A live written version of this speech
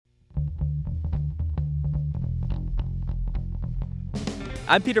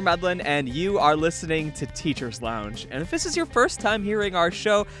I'm Peter Medlin, and you are listening to Teacher's Lounge. And if this is your first time hearing our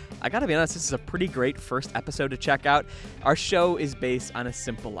show, I gotta be honest, this is a pretty great first episode to check out. Our show is based on a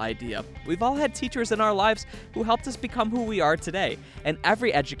simple idea. We've all had teachers in our lives who helped us become who we are today. And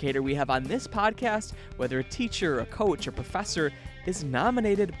every educator we have on this podcast, whether a teacher, a coach, or professor, is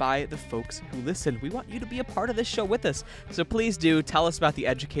nominated by the folks who listen. We want you to be a part of this show with us. So please do tell us about the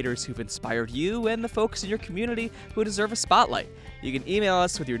educators who've inspired you and the folks in your community who deserve a spotlight. You can email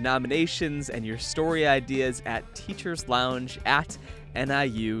us with your nominations and your story ideas at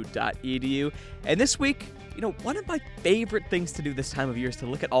teacherslounge@niu.edu. And this week, one of my favorite things to do this time of year is to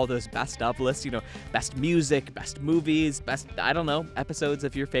look at all those best of lists, best music, best movies, best, episodes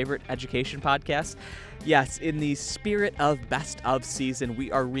of your favorite education podcasts. Yes, in the spirit of best of season,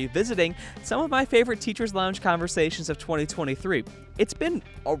 we are revisiting some of my favorite Teachers Lounge conversations of 2023. It's been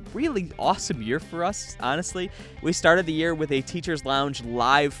a really awesome year for us, honestly. We started the year with a Teachers Lounge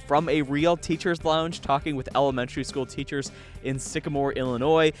live from a real Teachers Lounge, talking with elementary school teachers in Sycamore,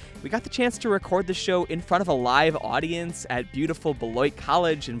 Illinois. We got the chance to record the show in front of a live audience at beautiful Beloit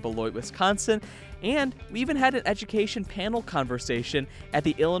College in Beloit, Wisconsin. And we even had an education panel conversation at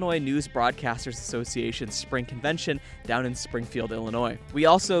the Illinois News Broadcasters Association's Spring Convention down in Springfield, Illinois. We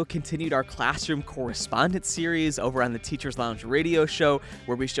also continued our classroom correspondence series over on the Teachers Lounge radio show,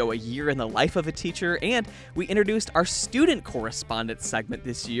 where we show a year in the life of a teacher, and we introduced our student correspondence segment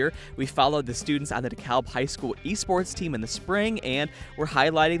this year. We followed the students on the DeKalb High School esports team in the spring, and we're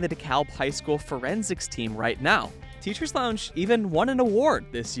highlighting the DeKalb High School forensics team right now. Teachers Lounge even won an award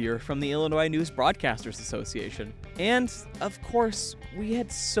this year from the Illinois News Broadcasters Association. And, of course, we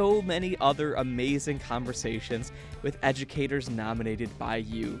had so many other amazing conversations with educators nominated by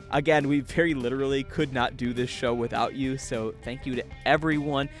you. Again, we very literally could not do this show without you, so thank you to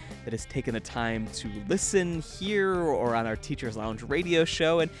everyone that has taken the time to listen here or on our Teachers Lounge radio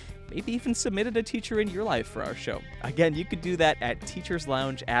show, and maybe even submitted a teacher in your life for our show. Again, you could do that at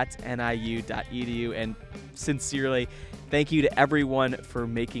teacherslounge@niu.edu, and sincerely, thank you to everyone for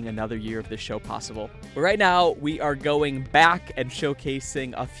making another year of this show possible. But right now, we are going back and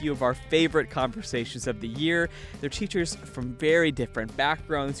showcasing a few of our favorite conversations of the year. They're teachers from very different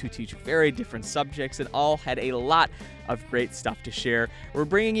backgrounds who teach very different subjects and all had a lot of great stuff to share. We're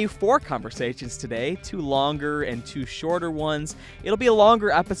bringing you 4 conversations today, 2 longer and 2 shorter ones. It'll be a longer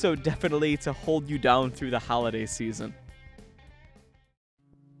episode, definitely, to hold you down through the holiday season.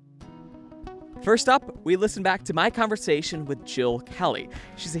 First up, we listen back to my conversation with Jill Kelly.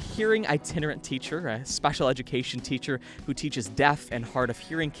 She's a hearing itinerant teacher, a special education teacher who teaches deaf and hard of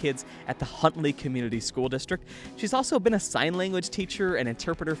hearing kids at the Huntley Community School District. She's also been a sign language teacher and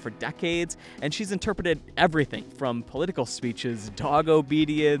interpreter for decades, and she's interpreted everything from political speeches, dog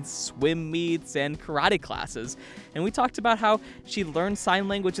obedience, swim meets, and karate classes. And we talked about how she learned sign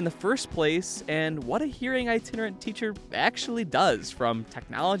language in the first place and what a hearing itinerant teacher actually does, from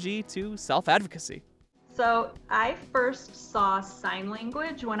technology to self-advocacy. So I first saw sign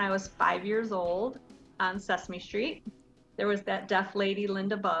language when I was 5 years old on Sesame Street. There was that deaf lady,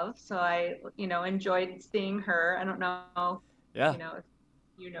 Linda Bove, so I, enjoyed seeing her. I don't know, Yeah. if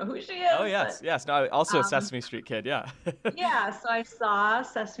you know who she is. Oh, yes, but, yes. No, also a Sesame Street kid, yeah. Yeah, so I saw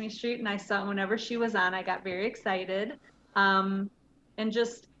Sesame Street, and I saw whenever she was on, I got very excited. And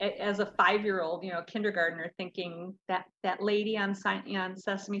just as a 5-year-old, kindergartner, thinking that lady on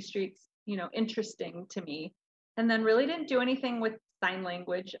Sesame Street's interesting to me, and then really didn't do anything with sign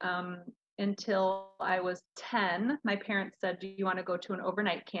language until I was 10. My parents said, "Do you want to go to an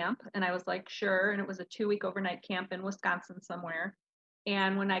overnight camp?" And I was like, "Sure." And it was a 2-week overnight camp in Wisconsin somewhere.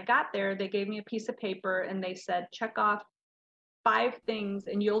 And when I got there, they gave me a piece of paper and they said, "Check off 5 things,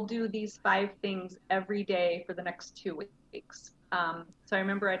 and you'll do these 5 things every day for the next 2 weeks." So I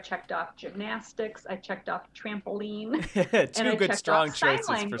remember I checked off gymnastics, I checked off trampoline. Two good strong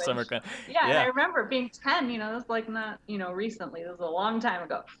choices for summer camp. Yeah, and I remember being 10, it was like not, recently, this was a long time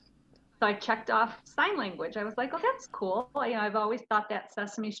ago. So I checked off sign language. I was like, oh, that's cool. I've always thought that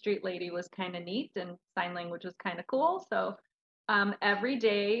Sesame Street lady was kind of neat and sign language was kind of cool. So every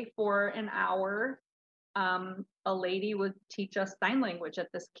day for an hour, a lady would teach us sign language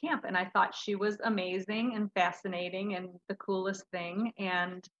at this camp, and I thought she was amazing and fascinating and the coolest thing.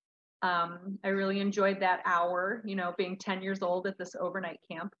 And I really enjoyed that hour, being 10 years old at this overnight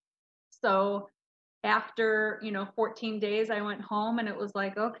camp. So after 14 days, I went home, and it was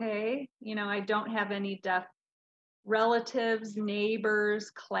like, okay, I don't have any deaf relatives, neighbors,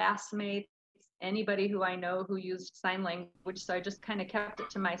 classmates, anybody who I know who used sign language. So I just kind of kept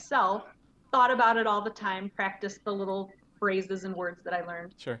it to myself. Thought about it all the time, practiced the little phrases and words that I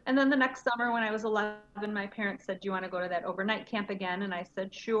learned. Sure. And then the next summer when I was 11, my parents said, do you want to go to that overnight camp again? And I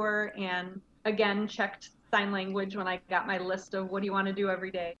said, sure. And again, checked sign language when I got my list of what do you want to do every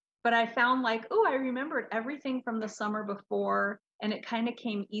day. But I found like, oh, I remembered everything from the summer before, and it kind of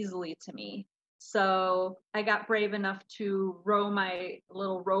came easily to me. So I got brave enough to row my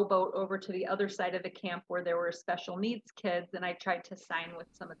little rowboat over to the other side of the camp where there were special needs kids, and I tried to sign with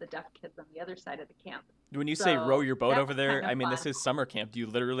some of the deaf kids on the other side of the camp. When you say row your boat that over was there, kind of I mean, fun. this is summer camp. Do you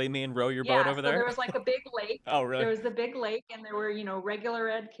literally mean row your boat over So there? there was like a big lake. Oh, really? There was the big lake, and there were, regular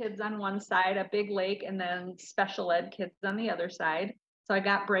ed kids on one side, a big lake, and then special ed kids on the other side. So I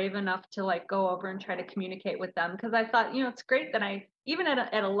got brave enough to like go over and try to communicate with them, because I thought, it's great that even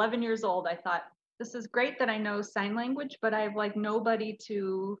at 11 years old, I thought, this is great that I know sign language, but I have like nobody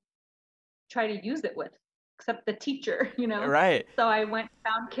to try to use it with except the teacher, Right. So I went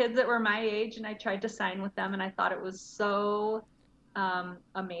and found kids that were my age, and I tried to sign with them, and I thought it was so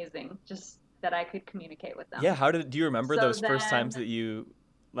amazing just that I could communicate with them. Yeah. Do you remember So those first then- times that you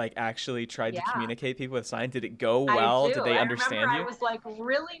like actually tried to Yeah. communicate people with sign? Did it go well? I do. Did they understand I you? remember I was like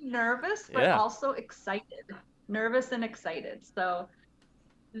really nervous, but Yeah. also excited. Nervous and excited. So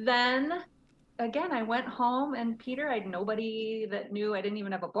then again, I went home, and Peter, I had nobody that knew. I didn't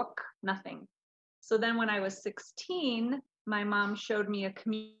even have a book, nothing. So then when I was 16, my mom showed me a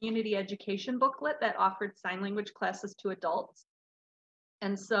community education booklet that offered sign language classes to adults.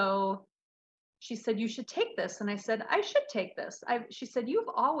 And so she said, you should take this. And I said, I should take this. She said, you've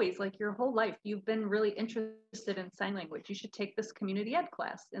always, like your whole life, you've been really interested in sign language. You should take this community ed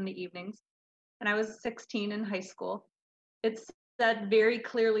class in the evenings. And I was 16 in high school. It said very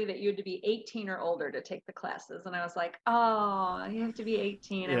clearly that you had to be 18 or older to take the classes. And I was like, oh, you have to be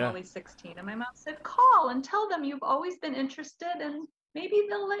 18. I'm Yeah. only 16. And my mom said, call and tell them you've always been interested and maybe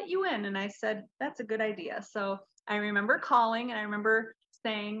they'll let you in. And I said, that's a good idea. So I remember calling, and I remember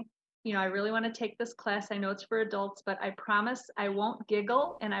saying, I really want to take this class. I know it's for adults, but I promise I won't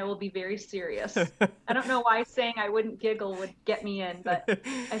giggle and I will be very serious. I don't know why saying I wouldn't giggle would get me in, but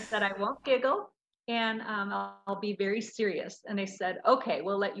I said I won't giggle, and I'll be very serious. And they said, okay,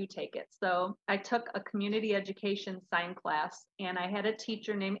 we'll let you take it. So I took a community education sign class, and I had a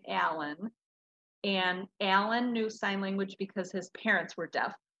teacher named Alan, and Alan knew sign language because his parents were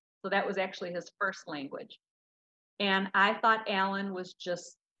deaf. So that was actually his first language. And I thought Alan was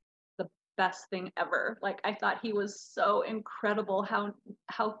just the best thing ever. Like, I thought he was so incredible,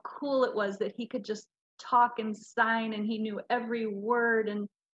 how cool it was that he could just talk and sign, and he knew every word, and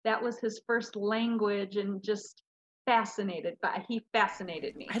that was his first language, and just he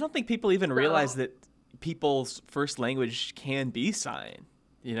fascinated me. I don't think people even realize that people's first language can be sign,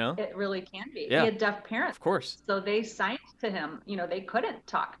 It really can be. Yeah. He had deaf parents. Of course. So they signed to him. They couldn't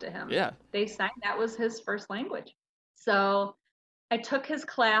talk to him. Yeah. They signed. That was his first language. So I took his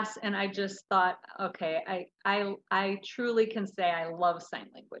class, and I just thought, okay, I truly can say I love sign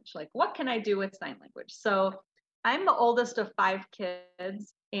language. Like, what can I do with sign language? So I'm the oldest of 5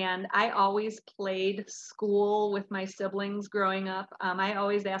 kids, and I always played school with my siblings growing up. I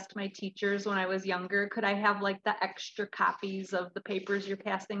always asked my teachers when I was younger, could I have like the extra copies of the papers you're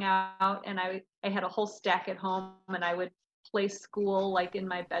passing out? And I had a whole stack at home, and I would play school like in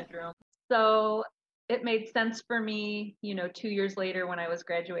my bedroom. So it made sense for me, 2 years later when I was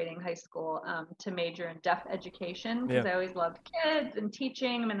graduating high school, to major in deaf education, because I always loved kids and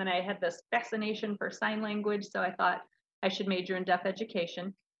teaching. And then I had this fascination for sign language. So I thought I should major in deaf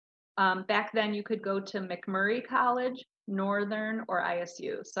education. Back then you could go to McMurray College, Northern, or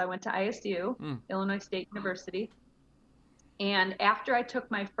ISU. So I went to ISU, Illinois State University. And after I took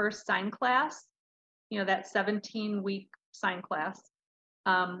my first sign class, that 17-week sign class,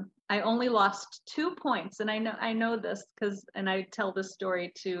 I only lost 2 points. And I know this and I tell this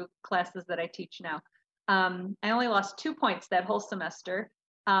story to classes that I teach now. I only lost 2 points that whole semester.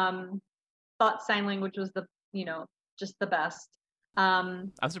 Thought sign language was just the best.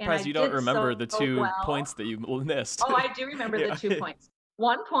 I'm surprised you don't remember the 2 points that you missed. Oh, I do remember the 2 points.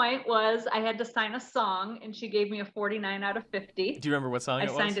 1 point was I had to sign a song, and she gave me a 49 out of 50. Do you remember what song it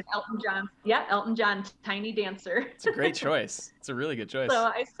was? I signed it Elton John. Yeah, Elton John, Tiny Dancer. It's a great choice. It's a really good choice. So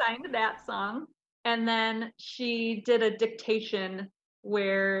I signed that song. And then she did a dictation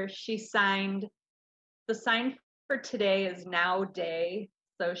where she signed, the sign for today is now day.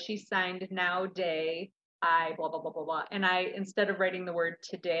 So she signed now day, I blah, blah, blah, blah, blah. And instead of writing the word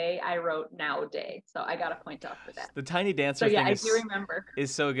today, I wrote now day. So I got a point off for that. The Tiny Dancer thing I do remember.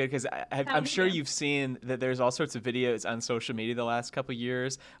 Is so good, because I'm sure you've seen that there's all sorts of videos on social media the last couple of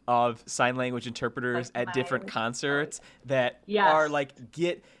years of sign language interpreters at different concerts that are like,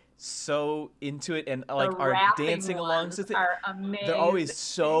 get so into it and The like are rapping dancing along. ones are They're always amazing.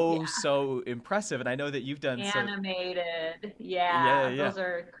 so, Yeah. so impressive. And I know that you've done so. Animated. Yeah, Yeah, yeah. those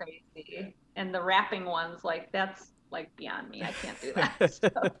are crazy. And the rapping ones, like that's like beyond me. I can't do that Yeah.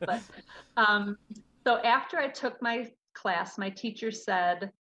 stuff. But um, so after I took my class, my teacher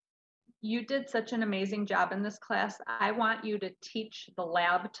said, "You did such an amazing job in this class. I want you to teach the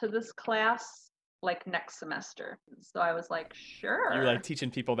lab to this class like next semester." So I was like, You like "Sure."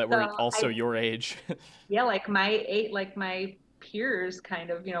 teaching people that were So also I, your age. yeah, like my peers kind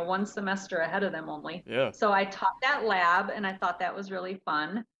of, one semester ahead of them only. Yeah. So I taught that lab and I thought that was really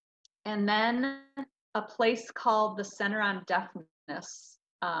fun. And then a place called the Center on Deafness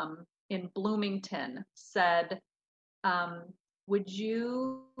in Bloomington said, um, would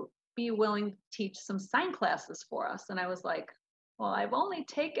you be willing to teach some sign classes for us? And I was like, well, I've only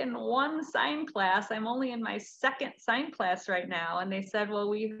taken one sign class. I'm only in my second sign class right now. And they said, well,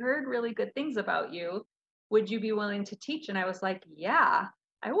 we heard really good things about you. Would you be willing to teach? And I was like, yeah,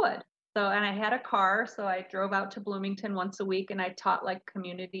 I would. So, and I had a car, so I drove out to Bloomington once a week and I taught like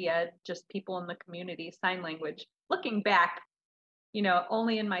community ed, just people in the community sign language. Looking back,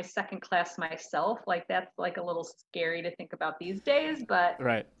 only in my second class myself, like that's like a little scary to think about these days, but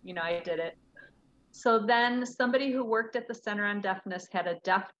Right. I did it. So then somebody who worked at the Center on Deafness had a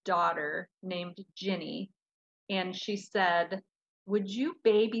deaf daughter named Ginny, and she said, would you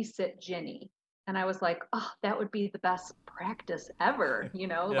babysit Ginny? And I was like, oh, that would be the best practice ever,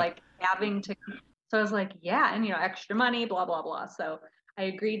 Yeah. like having to. So I was like, yeah, and extra money, blah, blah, blah. So I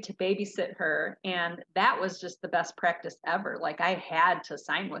agreed to babysit her, and that was just the best practice ever. Like I had to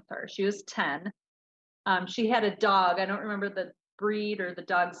sign with her. She was 10. She had a dog. I don't remember the breed or the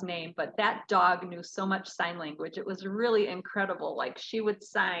dog's name, but that dog knew so much sign language. It was really incredible. Like she would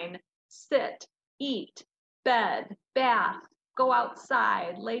sign sit, eat, bed, bath, go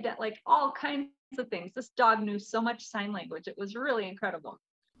outside, lay down, like all kinds of things. This dog knew so much sign language. It was really incredible.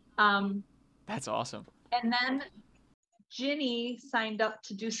 Um, That's awesome. and then Ginny signed up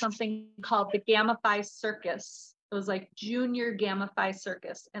to do something called the Gamma Phi Circus. It was like junior Gamma Phi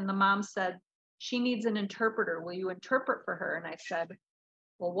Circus. And the mom said, she needs an interpreter. Will you interpret for her? And I said,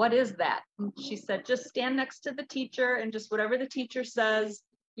 well, what is that? And she said, just stand next to the teacher and just whatever the teacher says,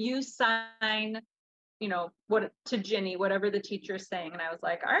 you sign, what to Ginny, whatever the teacher is saying. And I was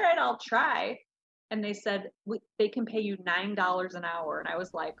like, all right, I'll try. And they said, they can pay you $9 an hour. And I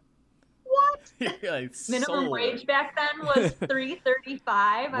was like, what? You're like Minimum sold. wage back then was $3.35.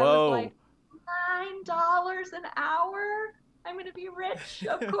 I was Whoa. like, $9 an hour? I'm gonna be rich,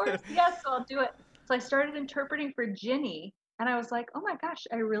 of course. Yes, I'll do it. So I started interpreting for Ginny, and I was like, oh my gosh,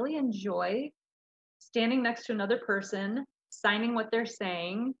 I really enjoy standing next to another person, signing what they're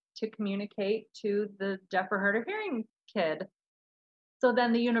saying to communicate to the deaf or hard of hearing kid. So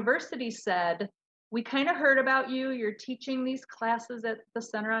then the university said, we kind of heard about you. You're teaching these classes at the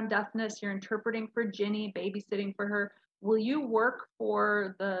Center on Deafness. You're interpreting for Ginny, babysitting for her. Will you work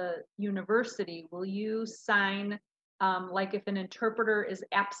for the university? Will you sign, like if an interpreter is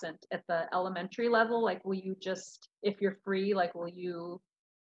absent at the elementary level, like will you just, if you're free, like will you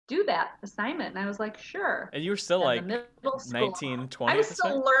do that assignment? And I was like, sure. And you were still Then the like middle school, 19, I 20 at was this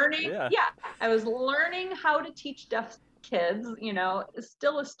still point? learning. Yeah. Yeah, I was learning how to teach deaf kids,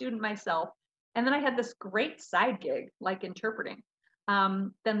 still a student myself. And then I had this great side gig, like interpreting.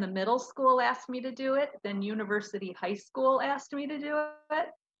 Then the middle school asked me to do it. Then University High School asked me to do it.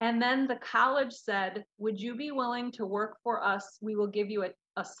 And then the college said, would you be willing to work for us? We will give you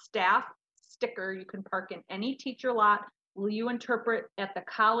a staff sticker you can park in any teacher lot. Will you interpret at the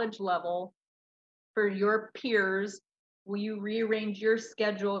college level for your peers? Will you rearrange your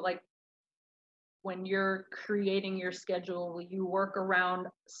schedule? Like when you're creating your schedule, will you work around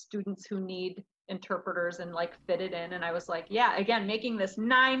students who need interpreters and like fit it in? And I was like, yeah, again, making this $9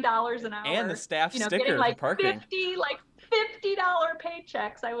 an And the hour, staff getting sticker for like parking. $50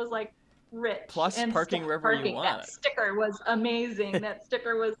 paychecks. I was like rich. Plus And parking wherever you parking, want. that sticker was amazing. That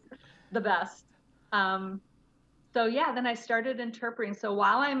sticker was the best. So yeah, then I started interpreting. So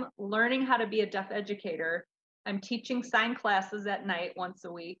while I'm learning how to be a deaf educator, I'm teaching sign classes at night once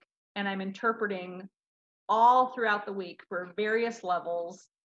a week, and I'm interpreting all throughout the week for various levels,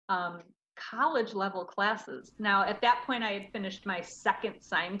 college level classes. Now, at that point, I had finished my second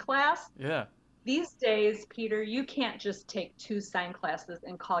sign class. Yeah. These days, Peter, you can't just take 2 sign classes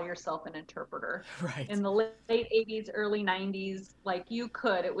and call yourself an interpreter. Right. In the late 80s, early 90s, like you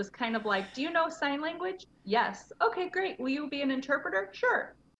could. It was kind of like, do you know sign language? Yes. Okay, great. Will you be an interpreter?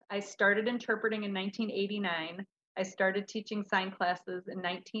 Sure. I started interpreting in 1989. I started teaching sign classes in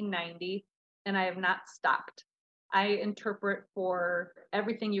 1990, and I have not stopped. I interpret for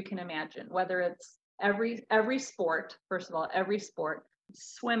everything you can imagine, whether it's every sport, first of all, every sport,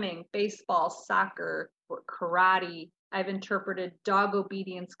 swimming, baseball, soccer, or karate. I've interpreted dog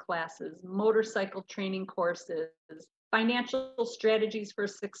obedience classes, motorcycle training courses, financial strategies for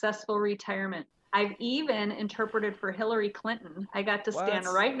successful retirement. I've even interpreted for Hillary Clinton. I got to stand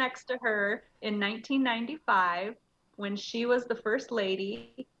What? right next to her in 1995 when she was the first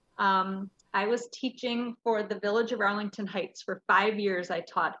lady. I was teaching for the Village of Arlington Heights for 5 years. I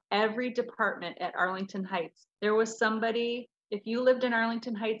taught every department at Arlington Heights. There was somebody, if you lived in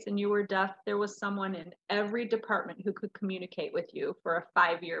Arlington Heights and you were deaf, there was someone in every department who could communicate with you for a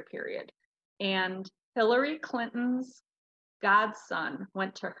 5-year period. And Hillary Clinton's godson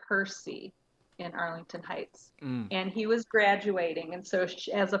went to Hersey in Arlington Heights, and he was graduating. And so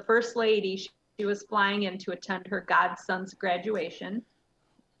she, as a first lady, she was flying in to attend her godson's graduation.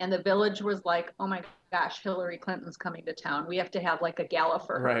 And the village was like, oh my gosh, Hillary Clinton's coming to town. We have to have like a gala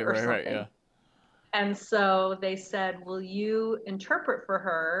for her or something. Right, yeah. And so they said, will you interpret for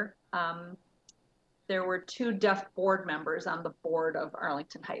her? There were 2 deaf board members on the board of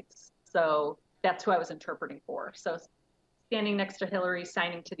Arlington Heights. So that's who I was interpreting for. So standing next to Hillary,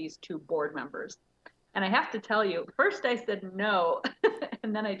 signing to these 2 board members. And I have to tell you, first I said no,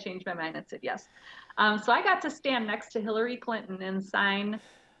 and then I changed my mind and said yes. So I got to stand next to Hillary Clinton and sign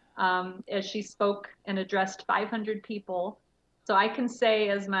as she spoke and addressed 500 people. So I can say,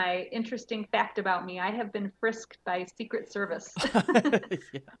 as my interesting fact about me, I have been frisked by Secret Service.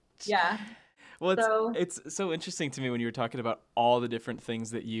 Yeah. Well, it's so interesting to me when you were talking about all the different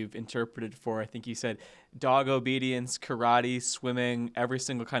things that you've interpreted for. I think you said dog obedience, karate, swimming, every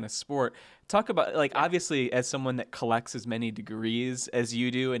single kind of sport. Talk about, like, obviously, as someone that collects as many degrees as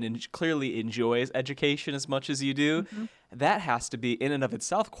you do and clearly enjoys education as much as you do, that has to be in and of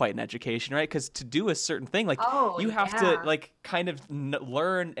itself quite an education, right? Because to do a certain thing, like, you have to, like, kind of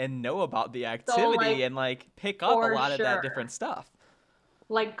learn and know about the activity and, like, pick up a lot of that different stuff.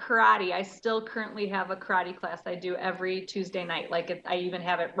 Like karate, I still currently have a karate class I do every Tuesday night. Like I even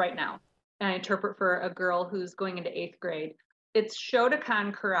have it right now. And I interpret for a girl who's going into 8th grade. It's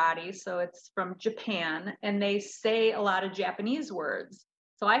Shotokan karate, so it's from Japan, and they say a lot of Japanese words.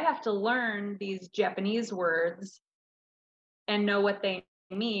 So I have to learn these Japanese words and know what they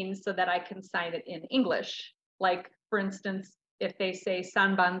mean so that I can sign it in English. Like, for instance, if they say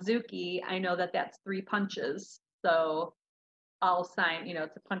Sanbanzuki, I know that that's 3 punches. So I'll sign,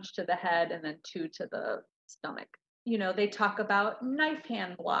 it's a punch to the head and then 2 to the stomach. They talk about knife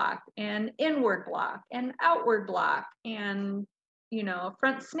hand block and inward block and outward block and,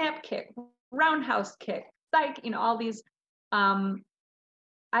 front snap kick, roundhouse kick, all these. I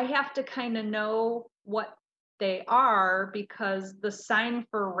have to kind of know what they are, because the sign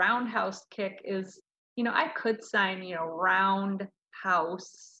for roundhouse kick is, I could sign,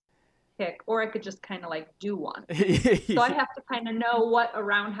 roundhouse kick, or I could just kind of like do one. So I have to kind of know what a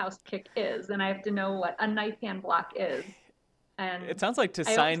roundhouse kick is, and I have to know what a knife hand block is. And it sounds like to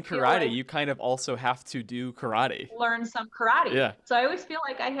sign karate, you kind of also have to do karate. Learn some karate. Yeah. So I always feel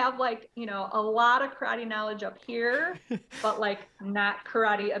like I have like, a lot of karate knowledge up here, but like not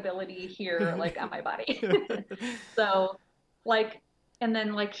karate ability here, like on my body. So like, and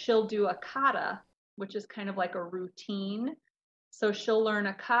then like she'll do a kata, which is kind of like a routine. So she'll learn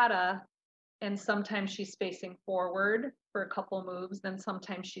a kata, and sometimes she's facing forward for a couple moves, then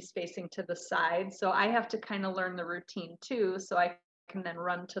sometimes she's facing to the side. So I have to kind of learn the routine too, so I can then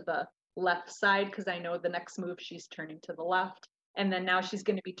run to the left side, because I know the next move she's turning to the left. And then now she's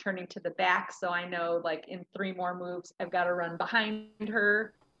going to be turning to the back, so I know like in 3 more moves, I've got to run behind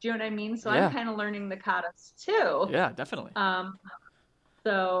her. Do you know what I mean? So I'm kind of learning the katas too. Yeah, definitely.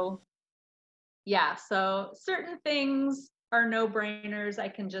 So certain things are no-brainers. I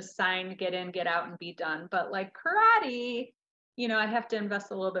can just sign, get in, get out, and be done. But like karate, I have to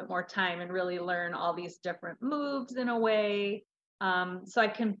invest a little bit more time and really learn all these different moves in a way, so I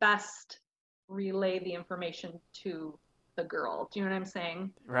can best relay the information to the girl. Do you know what I'm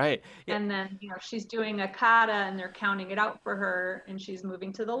saying? Right. Yeah. And then, she's doing a kata and they're counting it out for her, and she's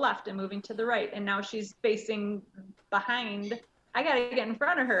moving to the left and moving to the right, and now she's facing behind. I got to get in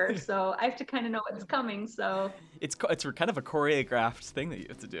front of her, so I have to kind of know what's coming. So it's kind of a choreographed thing that you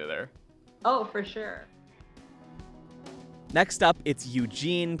have to do there. Oh, for sure. Next up, it's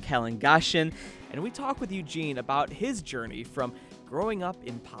Eugene Kalangashian, and we talk with Eugene about his journey from growing up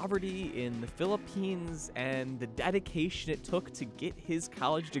in poverty in the Philippines and the dedication it took to get his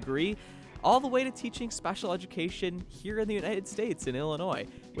college degree, all the way to teaching special education here in the United States in Illinois.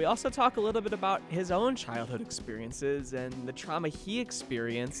 We also talk a little bit about his own childhood experiences and the trauma he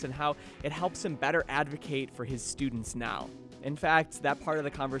experienced and how it helps him better advocate for his students now. In fact, that part of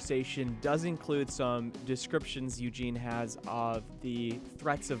the conversation does include some descriptions Eugene has of the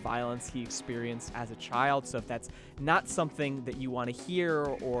threats of violence he experienced as a child. So if that's not something that you want to hear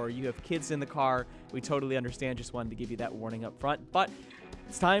or you have kids in the car, we totally understand. Just wanted to give you that warning up front. But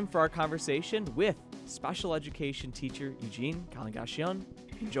it's time for our conversation with special education teacher Eugene Kalingashian.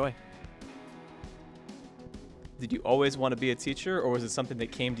 Enjoy. Did you always want to be a teacher, or was it something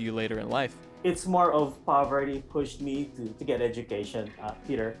that came to you later in life? It's more of poverty pushed me to get education,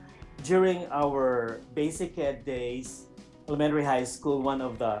 Peter. During our basic ed days, elementary high school, one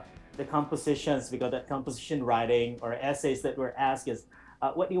of the compositions, we got that composition writing or essays that were asked is,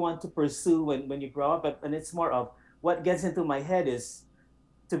 what do you want to pursue when you grow up? And it's more of what gets into my head is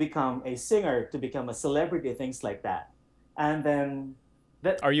to become a singer, to become a celebrity, things like that. And then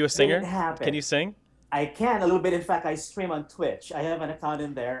that Are you a singer? didn't happen. Can you sing? I can a little bit. In fact, I stream on Twitch. I have an account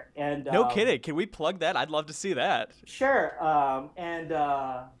in there, and No kidding. Can we plug that? I'd love to see that. sure.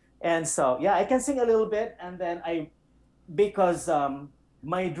 And so yeah, I can sing a little bit, and then because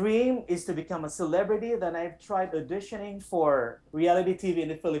my dream is to become a celebrity. Then I've tried auditioning for reality TV in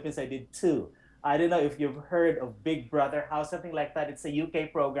the Philippines. I did two. I don't know if you've heard of Big Brother House, something like that. It's a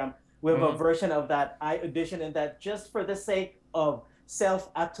UK program. We have a version of that. I auditioned in that just for the sake of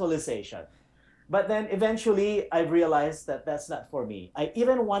self-actualization. But then eventually I realized that that's not for me. I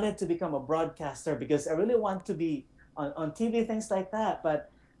even wanted to become a broadcaster because I really want to be on TV, things like that.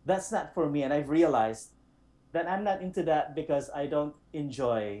 But that's not for me. And I've realized that I'm not into that because I don't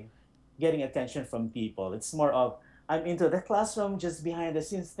enjoy getting attention from people. It's more of I'm into the classroom, just behind the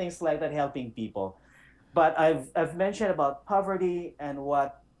scenes, things like that, helping people. But I've mentioned about poverty and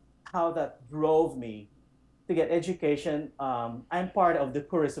how that drove me to get education. I'm part of the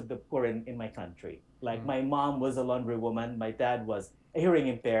poorest of the poor in my country. Like my mom was a laundry woman, my dad was a hearing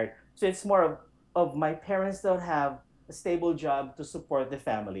impaired. So it's more of my parents don't have a stable job to support the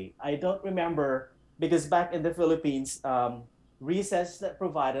family. I don't remember because back in the Philippines, recess that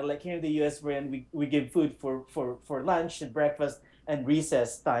provided, like here in the US, where we give food for lunch and breakfast and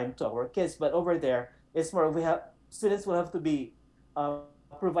recess time to our kids. But over there, it's more students will have to be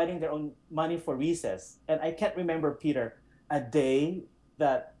providing their own money for recess. And I can't remember, Peter, a day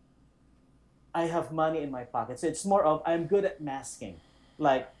that I have money in my pocket. So it's more of I'm good at masking,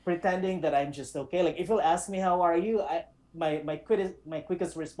 like pretending that I'm just okay. Like if you'll ask me how are you, my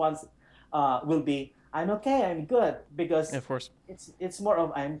quickest response will be I'm okay, I'm good, because Of course. it's more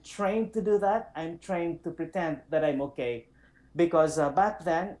of I'm trained to do that. I'm trained to pretend that I'm okay, because back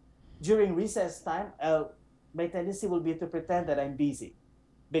then during recess time, my tendency will be to pretend that I'm busy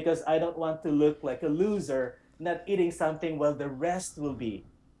because I don't want to look like a loser not eating something while the rest will be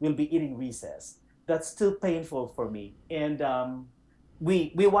eating recess. That's too painful for me. And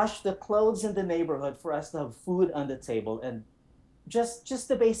we wash the clothes in the neighborhood for us to have food on the table, and just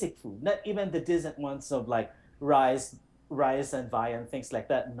the basic food, not even the decent ones of like rice and viand, things like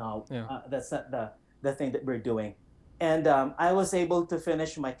that. No, Yeah. that's not the thing that we're doing. And I was able to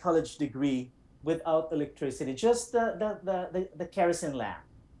finish my college degree without electricity, just the kerosene lamp.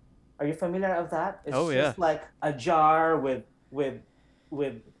 Are you familiar of that? It's Oh, yeah. just like a jar with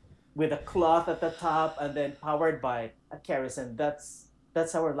with a cloth at the top and then powered by a kerosene.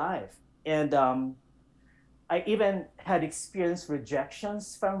 That's our life. And I even had experienced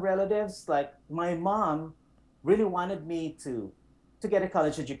rejections from relatives. Like my mom really wanted me to get a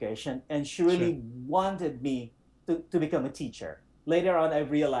college education, and she really wanted me to become a teacher. Later on, I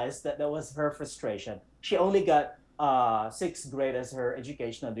realized that was her frustration. She only got sixth grade as her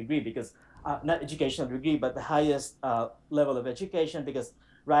educational degree, because not educational degree, but the highest level of education, because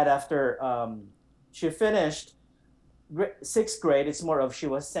right after she finished sixth grade, it's more of she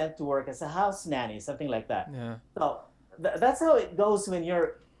was sent to work as a house nanny, something like that. Yeah. So that's how it goes when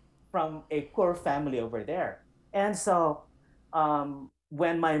you're from a poor family over there. And so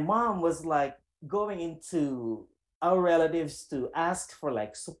when my mom was like going into our relatives to ask for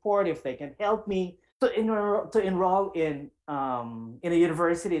like support if they can help me to enroll in a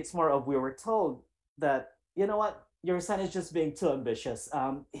university, it's more of we were told that, you know what, your son is just being too ambitious.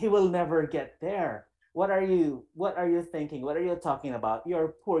 He will never get there. What are you thinking? What are you talking about?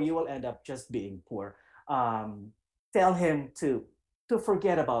 You're poor. You will end up just being poor. Tell him to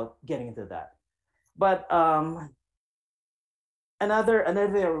forget about getting into that. But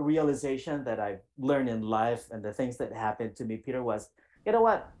another realization that I've learned in life and the things that happened to me, Peter, was, you know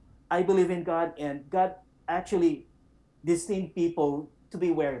what? I believe in God, and God actually destined people to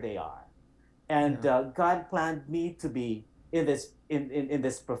be where they are. and Yeah. God planned me to be in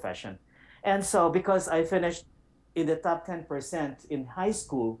this profession. And so because I finished in the top 10% in high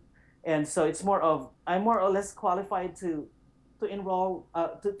school, and so it's more of I'm more or less qualified to enroll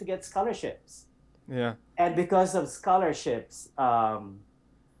to get scholarships. Yeah. And because of scholarships,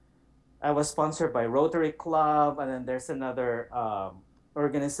 I was sponsored by Rotary Club, and then there's another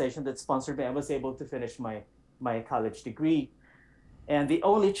organization that sponsored me. I was able to finish my college degree, and the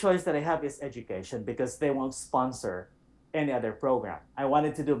only choice that I have is education because they won't sponsor any other program. I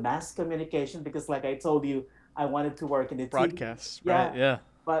wanted to do mass communication because, like I told you, I wanted to work in the TV. Broadcasts, right? Yeah, Yeah.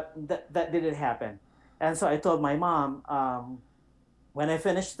 but that didn't happen. And so I told my mom, when I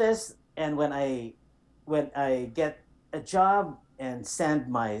finish this and when I get a job and send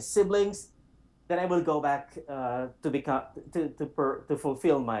my siblings, then I will go back to become to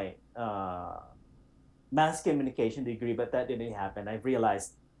fulfill my mass communication degree. But that didn't happen. I realized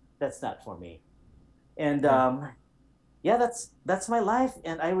that's not for me. And Yeah. yeah, that's my life.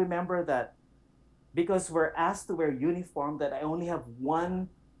 And I remember that because we're asked to wear uniform, that I only have one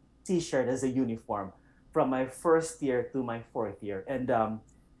T-shirt as a uniform from my first year to my fourth year. And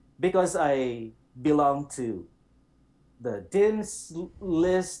because I belong to the Dean's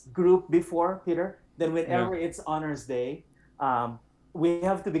List group before, Peter, then Yeah. whenever it's Honors Day, um, we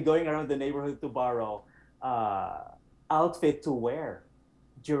have to be going around the neighborhood to borrow uh, outfit to wear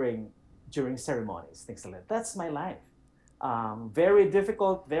during during ceremonies, things like that. That's my life. Very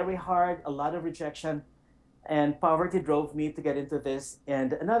difficult, very hard, a lot of rejection, and poverty drove me to get into this.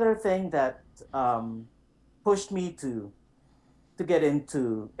 And another thing that pushed me to get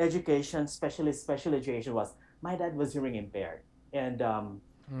into education, especially special education, was my dad was hearing impaired, and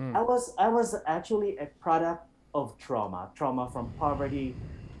Mm. I was actually a product of trauma from poverty,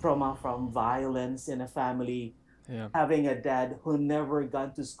 trauma from violence in a family, Yeah. having a dad who never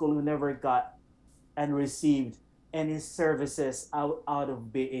got to school, who never got and received any services out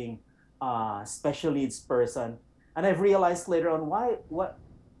of being a special needs person. And I've realized later on why what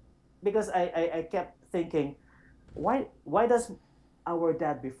because I kept thinking, why does our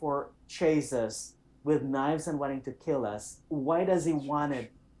dad before chase us with knives and wanting to kill us? Why does he wanted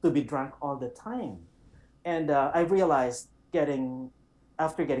to be drunk all the time? And I realized getting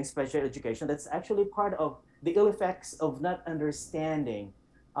after getting special education, that's actually part of the ill effects of not understanding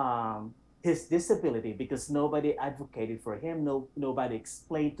um, his disability because nobody advocated for him. Nobody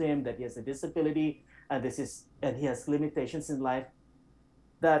explained to him that he has a disability and he has limitations in life.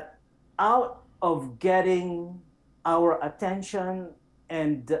 That out of getting our attention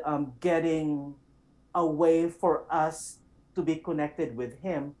and getting a way for us to be connected with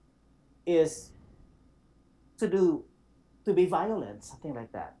him is to do to be violent, something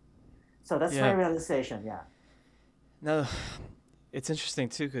like that. So that's my Yeah. realization. Yeah. No, it's interesting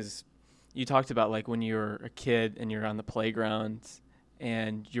too because you talked about like when you're a kid and you're on the playground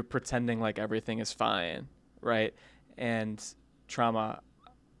and you're pretending like everything is fine, right? And trauma,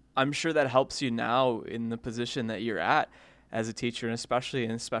 I'm sure that helps you now in the position that you're at as a teacher, and especially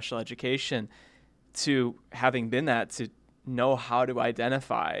in special education, to having been that, to know how to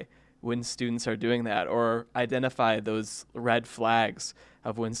identify when students are doing that or identify those red flags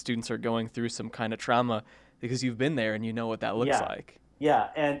of when students are going through some kind of trauma because you've been there and you know what that looks Yeah. like. Yeah.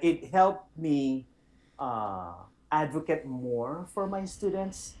 And it helped me uh, advocate more for my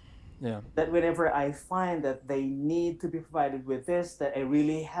students. Yeah. That whenever I find that they need to be provided with this, that I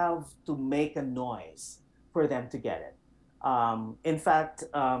really have to make a noise for them to get it. In fact,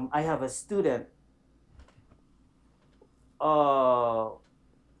 I have a student uh,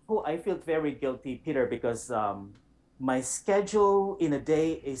 who I feel very guilty, Peter, because my schedule in a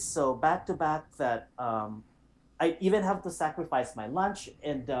day is so back to back that I even have to sacrifice my lunch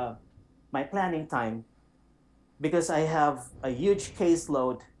and my planning time because I have a huge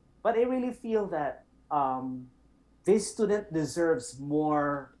caseload. But I really feel that this student deserves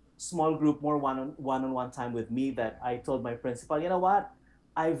more small group, more one-on-one time with me. That I told my principal, you know what,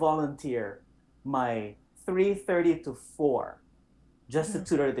 I volunteer my 3:30 to 4 just to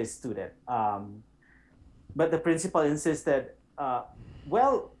tutor this student. But the principal insisted,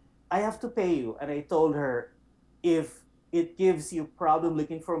 well, I have to pay you. And I told her, if it gives you problem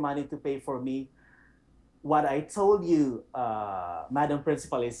looking for money to pay for me, what I told you, Madam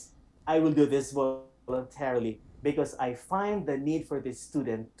Principal, is I will do this voluntarily because I find the need for this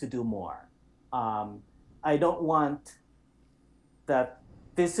student to do more. Um, I don't want that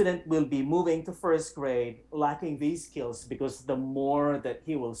this student will be moving to first grade lacking these skills because the more that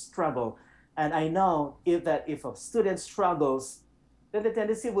he will struggle. And I know if a student struggles, then the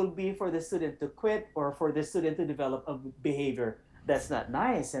tendency will be for the student to quit or for the student to develop a behavior that's not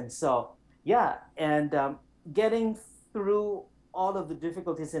nice. And so yeah, and getting through all of the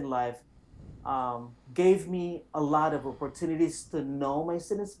difficulties in life gave me a lot of opportunities to know my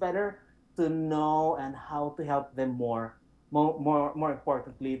students better, to know and how to help them more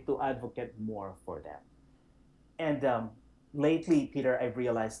importantly, to advocate more for them. And lately, Peter, I've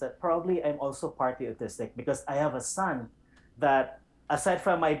realized that probably I'm also partly autistic because I have a son that, aside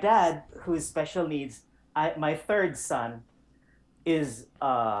from my dad, who is special needs, my third son is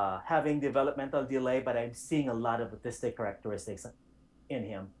having developmental delay, but I'm seeing a lot of autistic characteristics in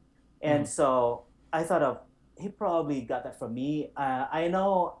him. And Mhm. so I thought of, he probably got that from me. I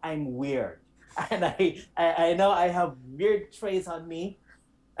know I'm weird. And I know I have weird traits on me.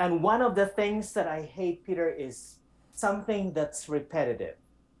 And one of the things that I hate, Peter, is something that's repetitive.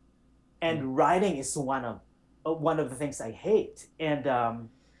 Mm. And writing is one of the things I hate. And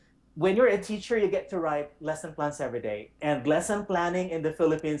when you're a teacher, you get to write lesson plans every day. And lesson planning in the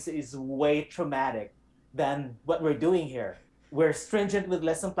Philippines is way traumatic than what we're doing here. We're stringent with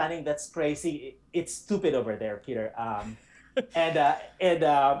lesson planning. That's crazy. It's stupid over there, Peter. I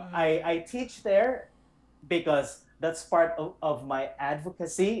teach there because that's part of my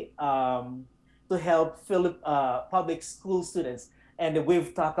advocacy to help public school students. And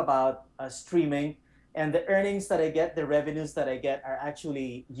we've talked about streaming, and the earnings that I get, the revenues that I get, are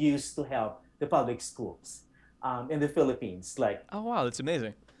actually used to help the public schools in the Philippines. Like, Oh wow, that's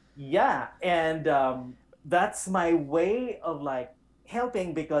amazing. yeah, and that's my way of like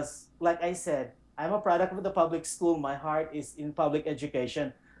helping because, like I said, I'm a product of the public school. My heart is in public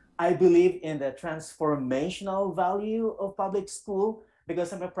education. I believe in the transformational value of public school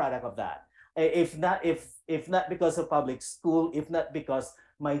because I'm a product of that. If not because of public school, if not because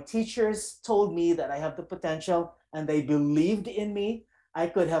my teachers told me that I have the potential and they believed in me, I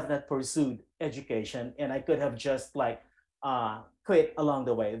could have not pursued education and I could have just like quit along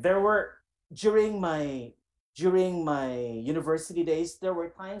the way. There were during my during my university days, there were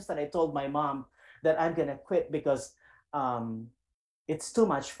times that I told my mom that I'm gonna quit because um, it's too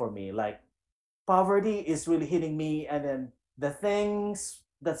much for me. Like poverty is really hitting me, and then the things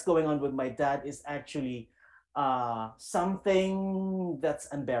that's going on with my dad is actually something that's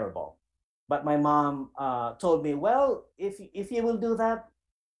unbearable. But my mom told me, well, if you will do that,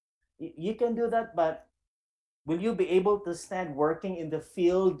 you can do that, but will you be able to stand working in the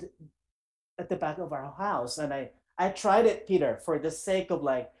field at the back of our house? And I tried it, Peter, for the sake of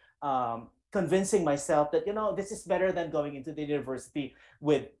like convincing myself that this is better than going into the university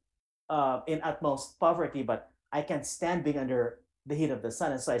with in utmost poverty, but I can stand being under the heat of the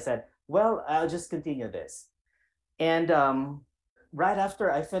sun. And so I said, well, I'll just continue this. And right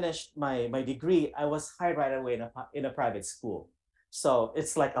after I finished my degree, I was hired right away in a private school. So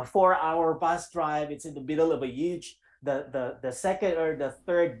it's like a 4-hour bus drive. It's in the middle of a huge, the second or the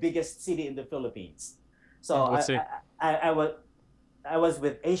third biggest city in the Philippines. So Mm, let's see. I was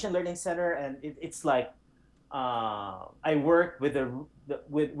with Asian Learning Center, and it's like I work with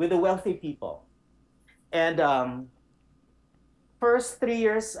with the wealthy people. And first 3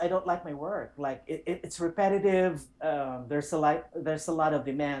 years I don't like my work. Like it's repetitive. There's a lot of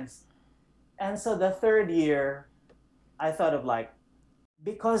demands. And so the third year I thought of like,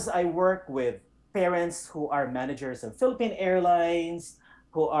 because I work with parents who are managers of Philippine Airlines,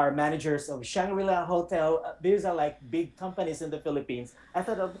 who are managers of Shangri-La Hotel. These are like big companies in the Philippines. I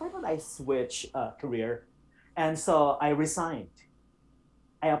thought of, why don't I switch career? And so I resigned.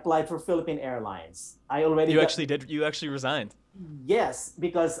 I applied for Philippine Airlines. I already You got actually did. You actually resigned. yes,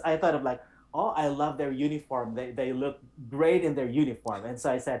 because I thought of like, oh, I love their uniform. They look great in their uniform. And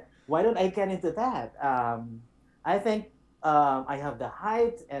so I said, why don't I get into that? I think I have the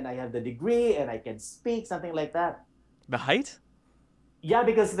height and I have the degree and I can speak, something like that. The height? Yeah,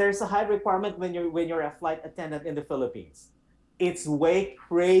 because there's a height requirement when you're a flight attendant in the Philippines. It's way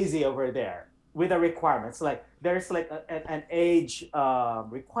crazy over there with the requirements. Like there's like an age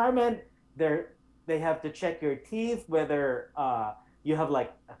requirement. There they have to check your teeth whether you have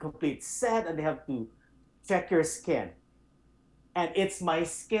like a complete set, and they have to check your skin. And it's my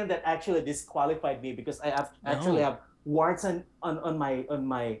skin that actually disqualified me because actually No. have warts on my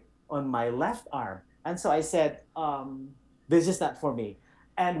left arm. And so I said, this is not for me.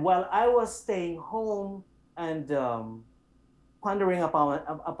 And while I was staying home and pondering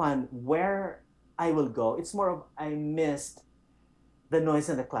upon where I will go, it's more of I missed the noise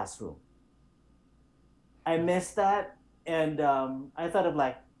in the classroom. I missed that, and I thought of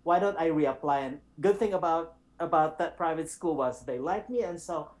like, why don't I reapply? And good thing about that private school was they liked me, and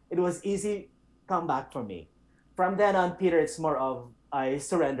so it was easy come back for me. From then on, Peter, it's more of I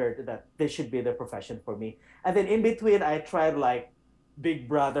surrendered that this should be the profession for me. And then in between, I tried like Big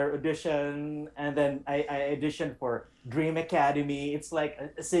Brother audition, and then I auditioned for Dream Academy. It's like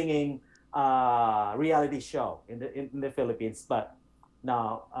a singing reality show in the Philippines, but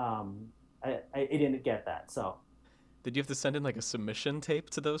no, I didn't get that. So Did you have to send in like a submission tape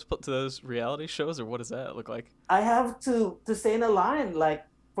to those reality shows, or what does that look like? I have to stay in a line. Like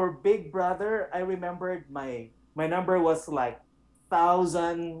for Big Brother, I remembered my number was like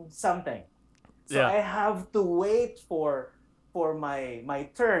 1,000 something. So Yeah. I have to wait for my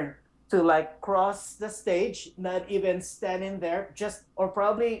turn to like cross the stage, not even standing there, just or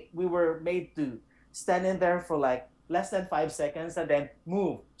probably we were made to stand in there for like less than 5 seconds and then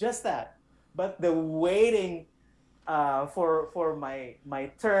move. Just that. But the waiting for my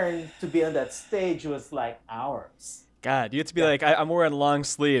turn to be on that stage was like hours. God, you have to be Yeah. like, I'm wearing long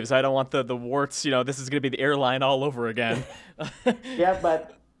sleeves. I don't want the warts. This is gonna be the airline all over again. Yeah,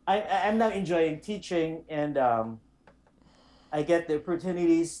 but I'm now enjoying teaching, and I get the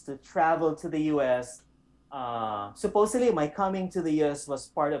opportunities to travel to the U.S. Supposedly, my coming to the U.S. was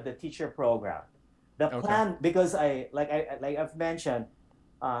part of the teacher program. The Okay. plan, because like I've mentioned,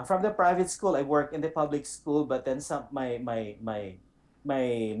 from the private school, I work in the public school, but then my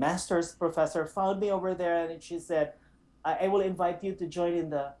master's professor found me over there, and she said, I will invite you to join in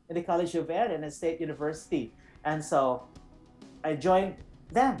the College of Ed and a state university," and so I joined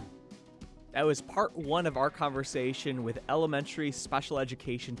them. That was part one of our conversation with elementary special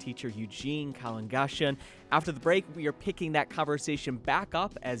education teacher Eugene Kalangashian. After the break, we are picking that conversation back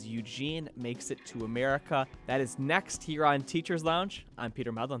up as Eugene makes it to America. That is next here on Teachers Lounge. I'm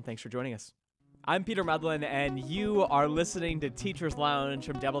Peter Medlin. Thanks for joining us. I'm Peter Medlin, and you are listening to Teachers Lounge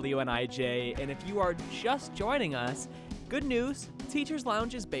from WNIJ. And if you are just joining us, good news, Teachers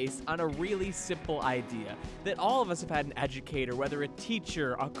Lounge is based on a really simple idea that all of us have had an educator, whether a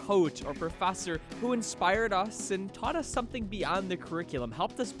teacher, a coach, or professor, who inspired us and taught us something beyond the curriculum,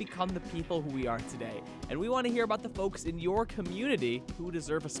 helped us become the people who we are today. And we want to hear about the folks in your community who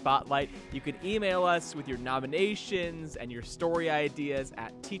deserve a spotlight. You can email us with your nominations and your story ideas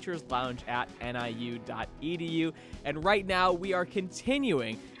at teacherslounge@niu.edu. And right now, we are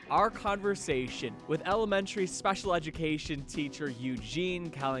continuing our conversation with elementary special education teacher Eugene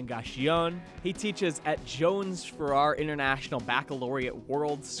Kalangashian. He teaches at Jones Farrar International Baccalaureate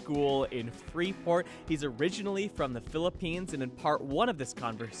World School in Freeport. He's originally from the Philippines, and in part one of this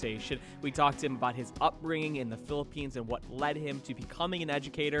conversation, we talked to him about his upbringing in the Philippines and what led him to becoming an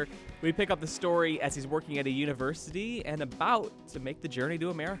educator. We pick up the story as he's working at a university and about to make the journey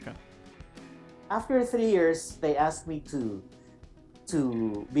to America. After 3 years, they asked me to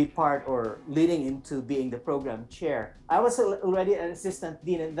be part or leading into being the program chair. I was already an assistant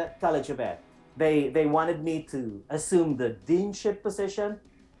dean in that College of Ed. They wanted me to assume the deanship position.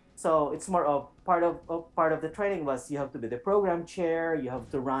 So it's more of part of the training was you have to be the program chair, you have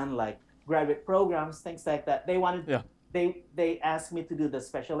to run like graduate programs, things like that. Yeah. They asked me to do the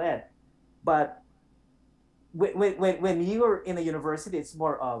special ed. But when you're in a university, it's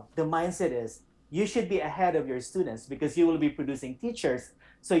more of the mindset is you should be ahead of your students because you will be producing teachers.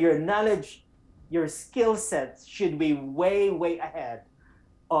 So your knowledge, your skill sets should be way, way ahead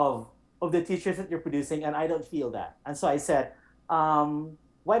of the teachers that you're producing. And I don't feel that. And so I said,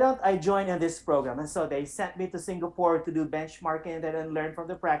 why don't I join in this program? And so they sent me to Singapore to do benchmarking and then learn from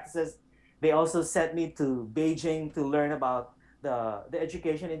the practices. They also sent me to Beijing to learn about the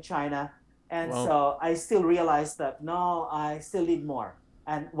education in China. And Wow. so I still realized that, no, I still need more.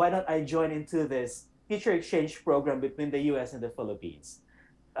 And why don't I join into this teacher exchange program between the U.S. and the Philippines,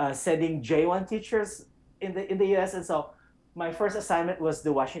 sending J1 teachers in the U.S. And so my first assignment was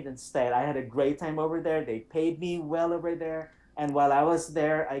the Washington State. I had a great time over there. They paid me well over there. And while I was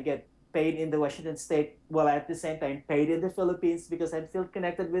there, I get paid in the Washington State, while at the same time paid in the Philippines because I feel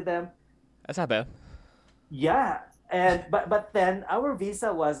connected with them. That's not bad. Yeah. And but then our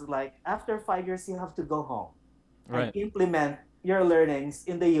visa was like after 5 years you have to go home Right. and implement your learnings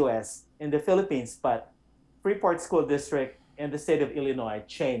in the US, in the Philippines, but Freeport School District in the state of Illinois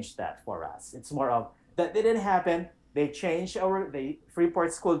changed that for us. It's more of that didn't happen. They changed the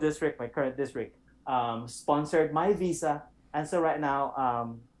Freeport School District, my current district, sponsored my visa, and so right now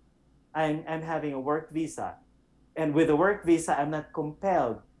I'm having a work visa, and with the work visa, I'm not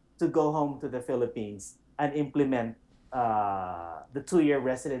compelled to go home to the Philippines and implement the 2-year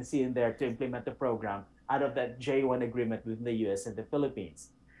residency in there to implement the program out of that J1 agreement between the U.S. and the Philippines.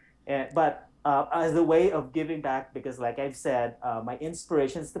 But as a way of giving back, because like I've said, my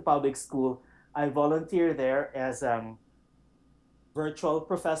inspiration is the public school. I volunteer there as virtual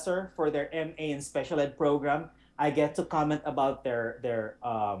professor for their MA in special ed program. I get to comment about their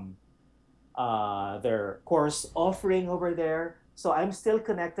course offering over there. So I'm still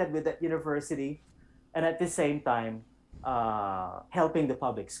connected with that university, and at the same time, helping the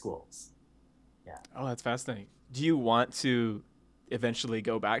public schools. Yeah. Oh, that's fascinating. Do you want to eventually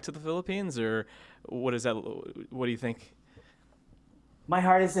go back to the Philippines, or what is that? What do you think? My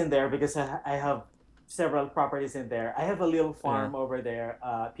heart is in there because I have several properties in there. I have a little Yeah. farm over there,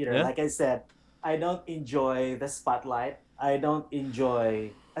 Peter. Yeah. Like I said, I don't enjoy the spotlight. I don't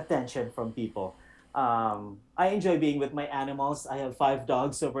enjoy attention from people. I enjoy being with my animals. I have 5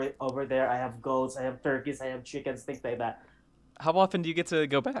 dogs over there. I have goats. I have turkeys. I have chickens, things like that. How often do you get to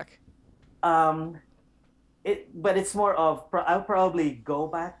go back? Um, but it's more of I'll probably go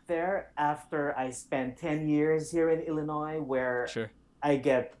back there after I spend 10 years here in Illinois, where Sure. I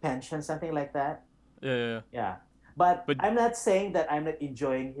get pension, something like that. Yeah, yeah, yeah. Yeah. But But I'm not saying that I'm not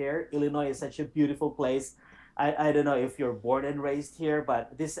enjoying here. Illinois is such a beautiful place. I don't know if you're born and raised here,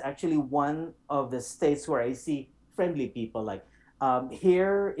 but this is actually one of the states where I see friendly people. Like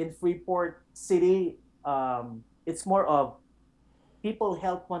here in Freeport City, it's more of people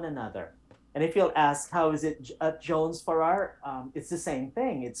help one another. And if you'll ask, how is it at Jones Farrar? It's the same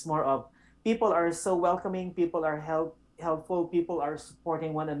thing. It's more of people are so welcoming, people are helpful, people are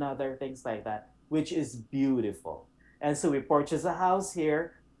supporting one another, things like that, which is beautiful. And so we purchased a house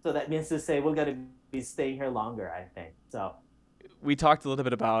here. So that means to say we're going to be staying here longer, I think. So, we talked a little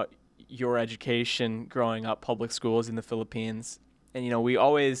bit about your education growing up, public schools in the Philippines. And, we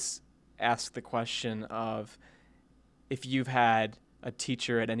always ask the question of if you've had a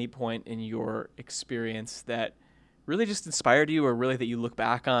teacher at any point in your experience that really just inspired you, or really that you look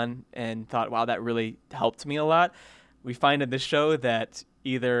back on and thought, wow, that really helped me a lot. We find in this show that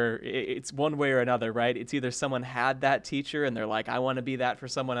either it's one way or another, right? It's either someone had that teacher and they're like, I want to be that for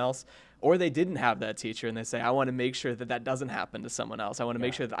someone else, or they didn't have that teacher and they say, I want to make sure that that doesn't happen to someone else. I want to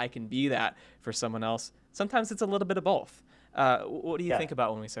make sure that I can be that for someone else. Sometimes it's a little bit of both. What do you think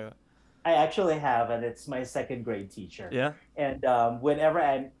about when we say that? I actually have, and it's my second grade teacher. Yeah. And whenever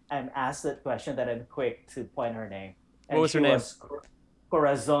I'm asked that question, that I'm quick to point her name. And What was her name? Was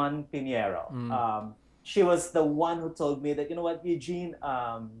Corazon Pinheiro. She was the one who told me that, you know what, Eugene,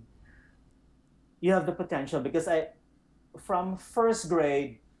 you have the potential, because from first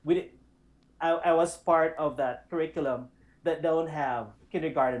grade, I was part of that curriculum that don't have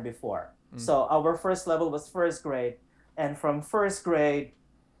kindergarten before. So our first level was first grade, and from first grade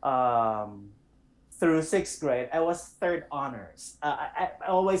through sixth grade, I was third honors. I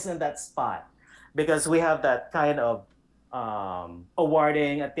always in that spot, because we have that kind of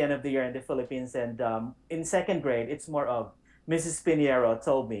awarding at the end of the year in the Philippines. And in second grade, it's more of Mrs. Pinheiro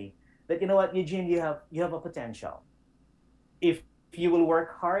told me that, you know what, Eugene, you have a potential. If you will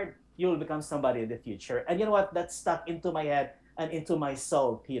work hard, you will become somebody in the future. And you know what, that stuck into my head and into my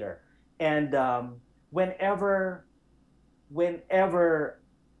soul, Peter. And whenever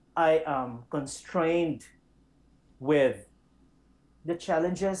I am constrained with the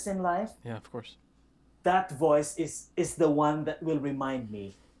challenges in life, Yeah, of course. that voice is the one that will remind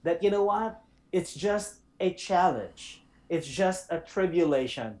me that, you know what, it's just a challenge, it's just a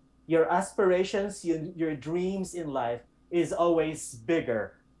tribulation. Your aspirations, your dreams in life is always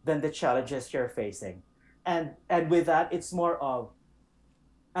bigger than the challenges you're facing. And with that, it's more of,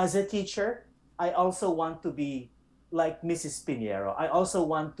 as a teacher, I also want to be like Mrs. Pinheiro. I also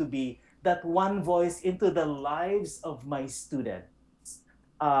want to be that one voice into the lives of my students,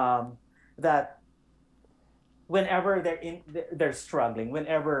 that whenever they're struggling,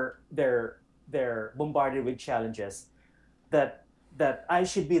 whenever they're bombarded with challenges, that I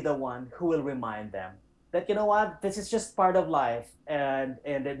should be the one who will remind them that, you know what, this is just part of life, and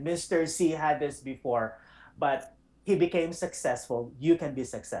that Mr. C had this before, but he became successful. You can be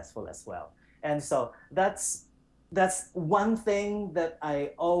successful as well. And so that's one thing that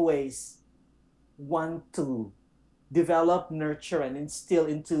I always want to develop, nurture, and instill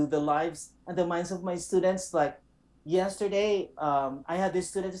into the lives and the minds of my students. Like yesterday, I had this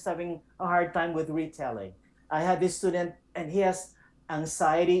student who's having a hard time with retelling. I had this student, and he has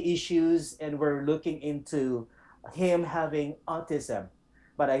anxiety issues, and we're looking into him having autism.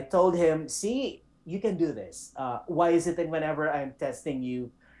 But I told him, see, you can do this. Why is it that whenever I'm testing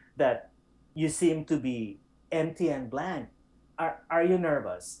you, that you seem to be empty and blank? Are you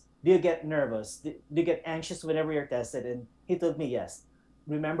nervous? Do you get nervous? Do you get anxious whenever you're tested? And he told me, yes.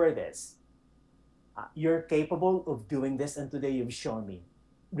 Remember this. You're capable of doing this, and today you've shown me.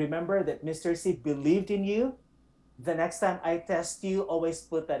 Remember that Mr. C believed in you. The next time I test you, always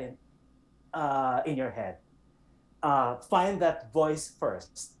put that in your head. Find that voice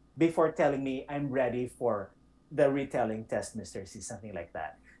first before telling me I'm ready for the retelling test, Mr. C, something like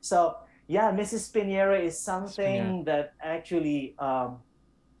that. So Yeah, Mrs. Pinheiro is Miss Pinheiro. something that actually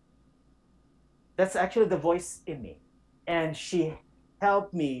that's actually the voice in me, and she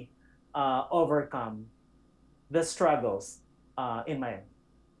helped me overcome the struggles in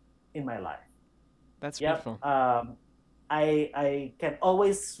my life. That's Yep. beautiful. I can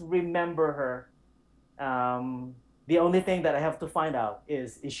always remember her. The only thing that I have to find out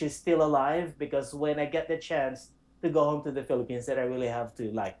is she still alive? Because when I get the chance to go home to the Philippines, that I really have to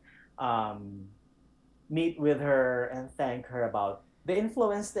like um, meet with her and thank her about the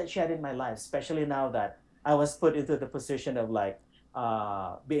influence that she had in my life, especially now that I was put into the position of like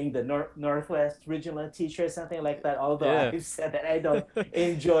being the Northwest regional teacher, something like that. Although Yeah. I've said that I don't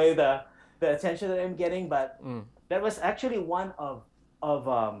enjoy the attention that I'm getting, but Mm. that was actually one of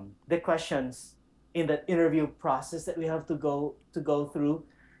the questions in the interview process that we have to go through,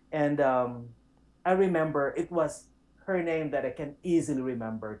 and I remember it was her name that I can easily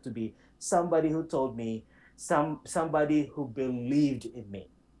remember to be somebody who told me somebody who believed in me.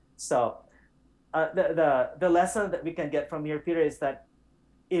 So the lesson that we can get from here, Peter, is that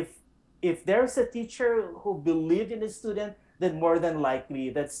if if there's a teacher who believed in the student, then more than likely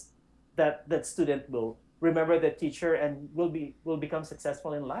that student will remember the teacher and will become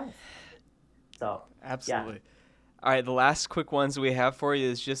successful in life. So yeah, Absolutely. All right, the last quick ones we have for you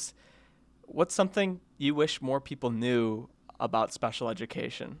is just what's something you wish more people knew about special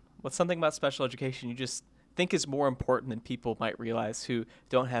education? What's something about special education you just think is more important than people might realize who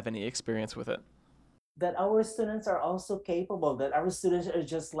don't have any experience with it? that our students are also capable, that our students are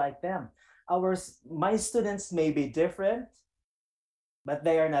just like them. My students may be different, but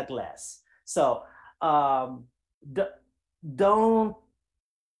they are not less. So um, d- don't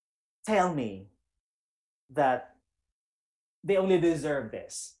tell me that they only deserve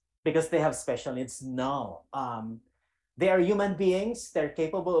this because they have special needs. No, they are human beings. They're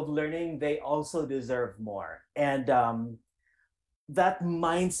capable of learning. They also deserve more. And that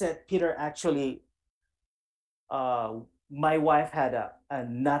mindset, Peter, actually, uh, my wife had a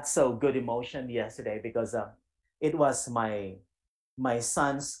not so good emotion yesterday because it was my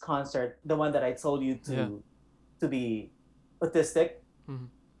son's concert, the one that I told you Yeah. to be autistic. Mm-hmm.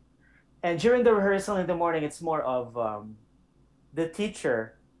 And during the rehearsal in the morning, it's more of the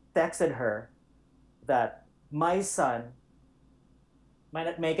teacher texted her that my son might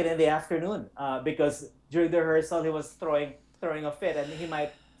not make it in the afternoon because during the rehearsal he was throwing a fit, and he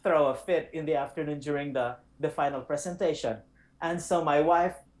might throw a fit in the afternoon during the final presentation. And so my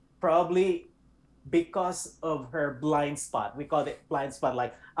wife, probably because of her blind spot, we call it blind spot,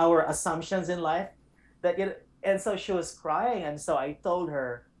 like our assumptions in life, and so she was crying, and so I told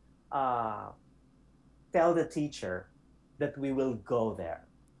her, uh, tell the teacher that we will go there.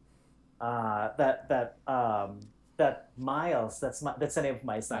 That Miles, that's the name of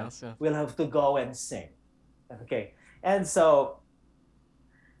my son, Miles, yeah. will have to go and sing. Okay, and so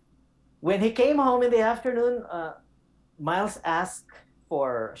when he came home in the afternoon, Miles asked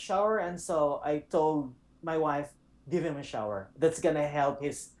for a shower, and so I told my wife, give him a shower. That's gonna help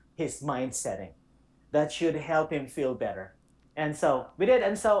his mind setting. That should help him feel better. And so we did,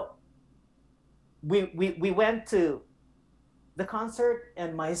 and so we went to the concert,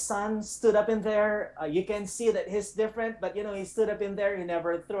 and my son stood up in there. You can see that he's different, but he stood up in there. He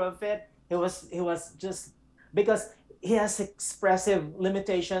never threw a fit. He was just because he has expressive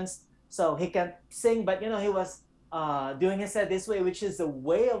limitations, so he can't sing. But he was doing his set this way, which is a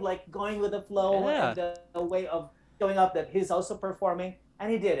way of like going with the flow Yeah. and a way of showing up that he's also performing,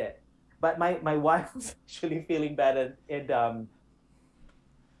 and he did it. But my wife was actually feeling bad, and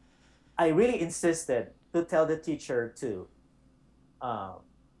I really insisted to tell the teacher to uh,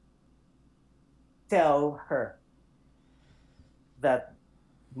 tell her that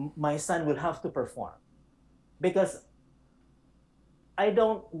my son will have to perform because I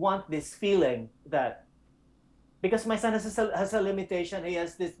don't want this feeling that because my son has a limitation, he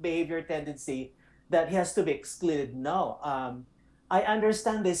has this behavior tendency that he has to be excluded. No, I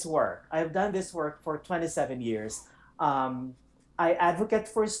understand this work. I've done this work for 27 years. Um, I advocate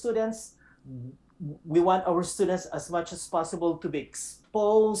for students. We want our students as much as possible to be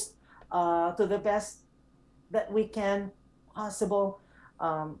exposed to the best that we can possible.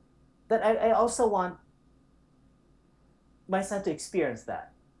 Um, that I also want my son to experience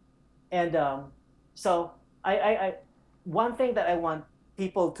that. And so I one thing that I want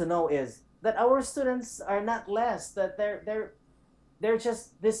people to know is that our students are not less, that they're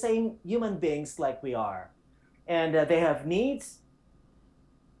just the same human beings like we are, and they have needs,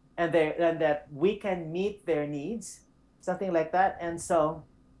 and that we can meet their needs, something like that. And so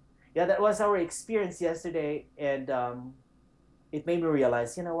yeah, that was our experience yesterday, and it made me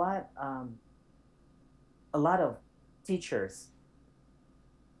realize, you know what? A lot of teachers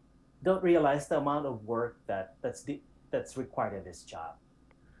don't realize the amount of work that's required in this job.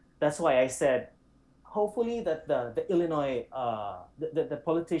 That's why I said, hopefully that the Illinois the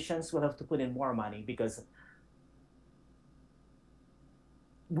politicians will have to put in more money, because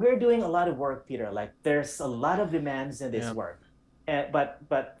we're doing a lot of work, Peter. Like, there's a lot of demands in this Yeah. work,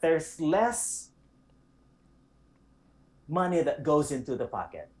 but there's less money that goes into the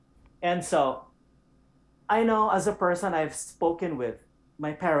pocket. And so I know, as a person, I've spoken with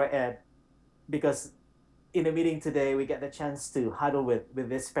my para ed, because in a meeting today we get the chance to huddle with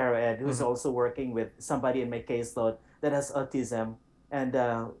this para ed who's Mhm. also working with somebody in my caseload that has autism. And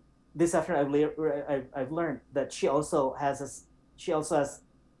this afternoon I've learned that she also has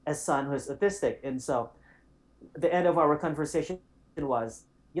a son who's autistic. And so the end of our conversation was,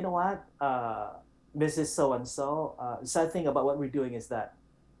 you know what, Mrs. So and so, sad thing about what we're doing is that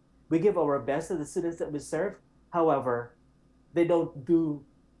we give our best to the students that we serve. However, they don't do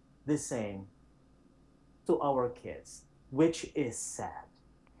the same to our kids, which is sad.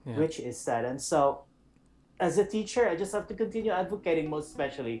 Yeah. Which is sad. And so, as a teacher, I just have to continue advocating, most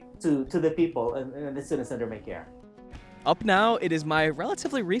especially to the people and the students under my care. Up now, it is my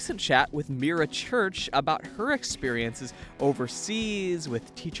relatively recent chat with Mira Church about her experiences overseas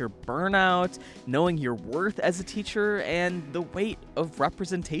with teacher burnout, knowing your worth as a teacher, and the weight of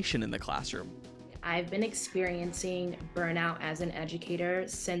representation in the classroom. I've been experiencing burnout as an educator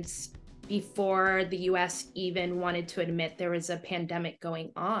since before the US even wanted to admit there was a pandemic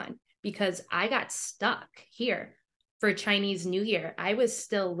going on, because I got stuck here for Chinese New Year. I was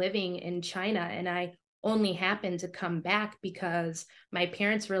still living in China, and I only happened to come back because my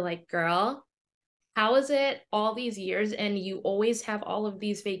parents were like, girl, how is it all these years and you always have all of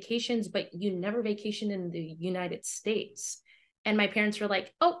these vacations, but you never vacation in the United States? And my parents were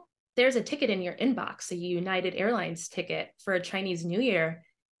like, oh, there's a ticket in your inbox, a United Airlines ticket for a Chinese New Year.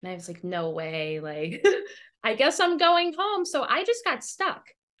 And I was like, no way. Like, I guess I'm going home. So I just got stuck.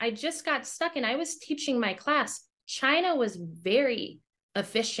 And I was teaching my class. China was very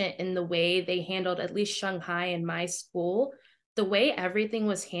efficient in the way they handled, at least Shanghai and my school, the way everything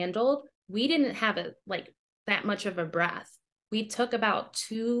was handled. We didn't have that much of a breath. We took about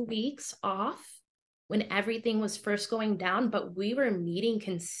 2 weeks off when everything was first going down, but we were meeting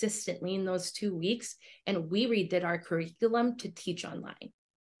consistently in those 2 weeks, and we redid our curriculum to teach online.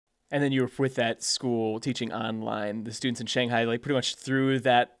 And then you were with that school teaching online, the students in Shanghai, like pretty much through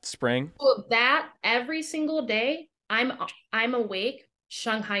that spring? So that every single day, I'm awake,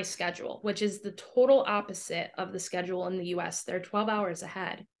 Shanghai schedule, which is the total opposite of the schedule in the US. They're 12 hours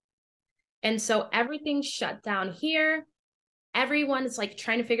ahead. And so everything's shut down here. Everyone is like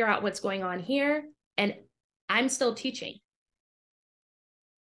trying to figure out what's going on here. And I'm still teaching.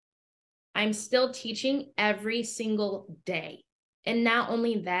 I'm still teaching every single day. And not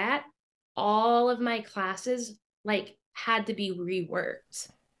only that, all of my classes had to be reworked.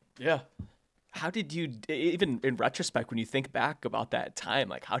 Yeah. How did you, even in retrospect, when you think back about that time,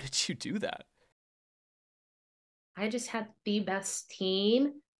 like, how did you do that? I just had the best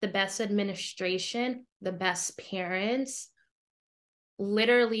team, the best administration, the best parents.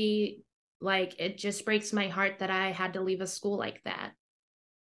 Literally, it just breaks my heart that I had to leave a school like that.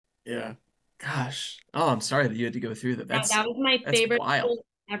 Yeah. Gosh. Oh, I'm sorry that you had to go through that. That was my favorite wild. school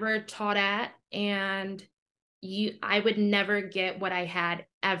ever taught at, and I would never get what I had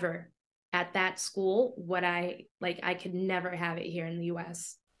ever at that school. What I could never have it here in the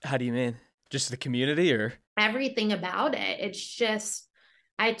US. How do you mean? Just the community, or? Everything about it. It's just,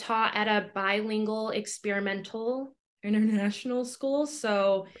 I taught at a bilingual experimental international school.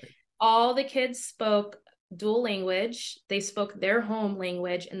 So all the kids spoke dual language. They spoke their home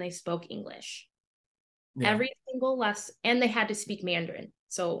language and they spoke English. Yeah. Every single lesson, and they had to speak Mandarin.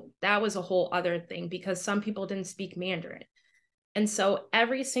 So that was a whole other thing, because some people didn't speak Mandarin. And so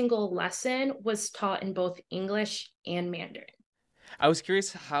every single lesson was taught in both English and Mandarin. I was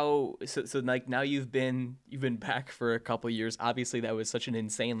curious how, so like now you've been back for a couple of years. Obviously that was such an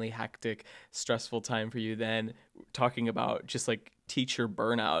insanely hectic, stressful time for you then, talking about just like teacher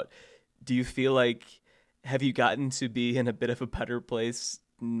burnout. Do you feel like, have you gotten to be in a bit of a better place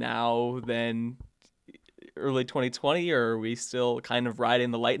now than early 2020, or are we still kind of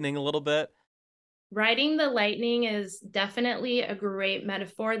riding the lightning a little bit? Riding the lightning is definitely a great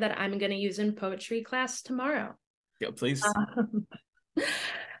metaphor that I'm going to use in poetry class tomorrow. Yeah, please.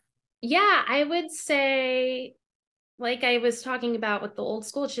 Yeah, I would say, like I was talking about with the old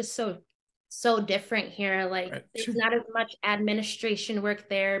school, it's just so different here. Right. There's not as much administration work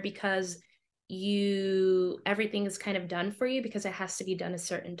there because everything is kind of done for you because it has to be done a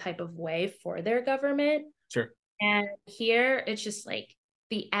certain type of way for their government. Sure. And here it's just like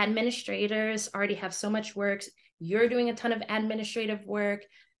the administrators already have so much work. You're doing a ton of administrative work.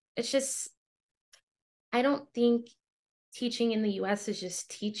 It's just, I don't think teaching in the US is just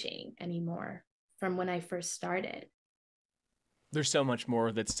teaching anymore from when I first started. There's so much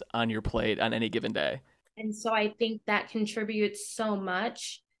more that's on your plate on any given day. And so I think that contributes so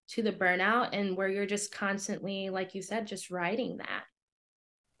much to the burnout, and where you're just constantly, like you said, just writing that.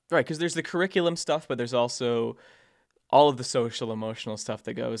 Right, because there's the curriculum stuff, but there's also all of the social emotional stuff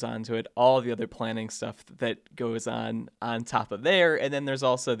that goes on to it, all the other planning stuff that goes on top of there. And then there's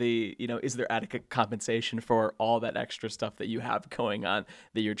also the, is there adequate compensation for all that extra stuff that you have going on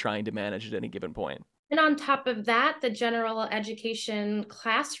that you're trying to manage at any given point? And on top of that, the general education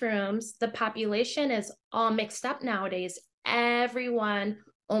classrooms, the population is all mixed up nowadays. Everyone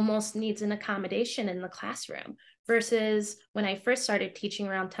almost needs an accommodation in the classroom versus when I first started teaching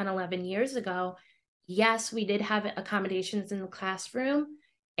around 10, 11 years ago. Yes, we did have accommodations in the classroom.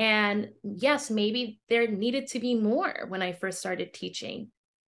 And yes, maybe there needed to be more when I first started teaching,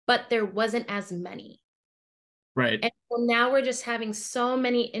 but there wasn't as many. Right. And so now we're just having so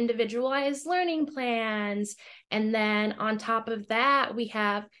many individualized learning plans. And then on top of that, we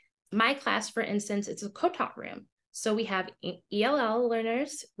have my class, for instance, it's a co-taught room. So we have ELL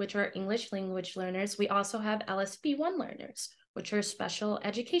learners, which are English language learners. We also have LSB1 learners, which are special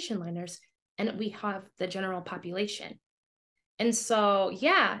education learners. And we have the general population. And so,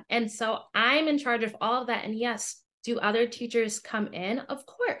 yeah. And so I'm in charge of all of that. And yes, do other teachers come in? Of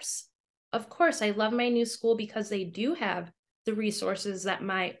course. Of course. I love my new school because they do have the resources that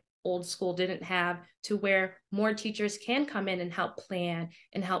my old school didn't have, to where more teachers can come in and help plan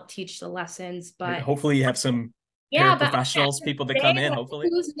and help teach the lessons. But hopefully you have some paraprofessionals, people that come in, hopefully.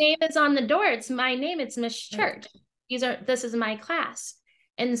 Whose name is on the door? It's my name. It's Miss Church. This is my class.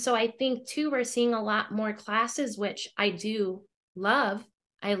 And so I think too, we're seeing a lot more classes, which I do love.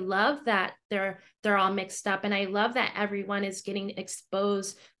 I love that they're all mixed up. And I love that everyone is getting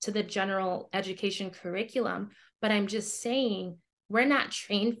exposed to the general education curriculum. But I'm just saying, we're not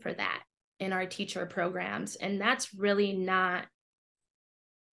trained for that in our teacher programs. And that's really not,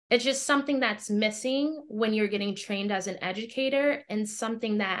 it's just something that's missing when you're getting trained as an educator, and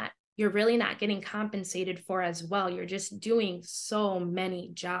something that you're really not getting compensated for as well. You're just doing so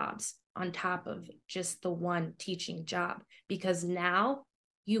many jobs on top of just the one teaching job, because now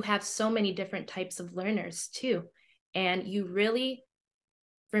you have so many different types of learners too. And you really,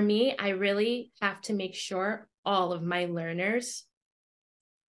 for me, I really have to make sure all of my learners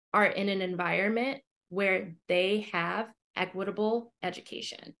are in an environment where they have equitable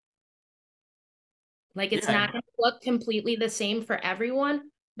education. Like, it's not going to look completely the same for everyone,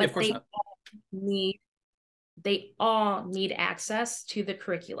 but they all need access to the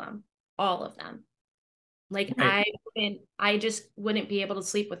curriculum, all of them. Like, right. I just wouldn't be able to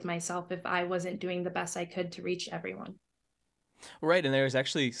sleep with myself if I wasn't doing the best I could to reach everyone. Right, and there's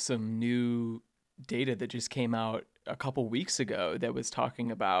actually some new data that just came out a couple weeks ago that was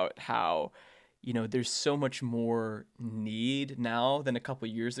talking about how, there's so much more need now than a couple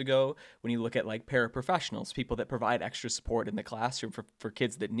years ago when you look at like paraprofessionals, people that provide extra support in the classroom for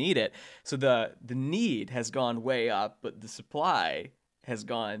kids that need it. So the need has gone way up, but the supply has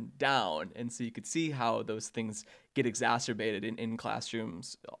gone down. And so you could see how those things get exacerbated in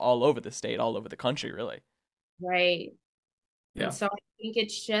classrooms all over the state, all over the country, really. Right. Yeah. And so I think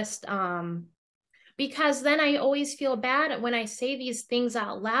it's just, because then I always feel bad when I say these things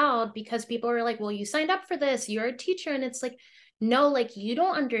out loud, because people are like, well, you signed up for this, you're a teacher. And it's like, no, like, you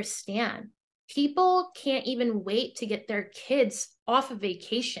don't understand. People can't even wait to get their kids off of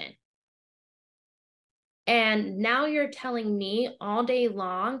vacation. And now you're telling me all day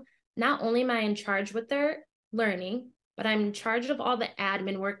long, not only am I in charge with their learning, but I'm in charge of all the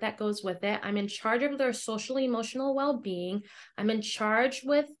admin work that goes with it. I'm in charge of their social emotional well-being. I'm in charge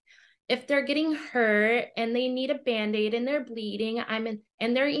with if they're getting hurt and they need a Band-Aid and they're bleeding,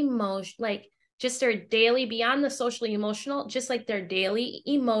 and their emotion, like just their daily, beyond the socially emotional, just like their daily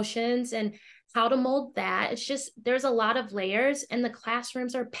emotions and how to mold that. It's just, there's a lot of layers, and the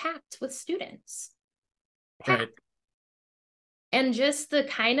classrooms are packed with students. Right. And just the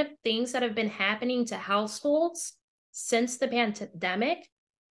kind of things that have been happening to households since the pandemic,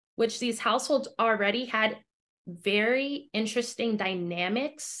 which these households already had very interesting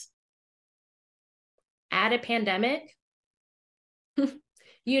dynamics at a pandemic.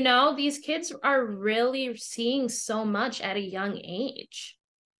 These kids are really seeing so much at a young age.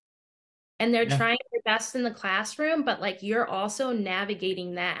 and they're Yeah. trying their best in the classroom, but like you're also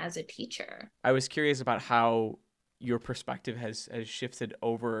navigating that as a teacher. I was curious about how your perspective has shifted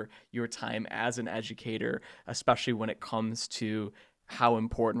over your time as an educator, especially when it comes to how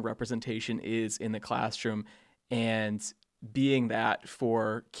important representation is in the classroom, and being that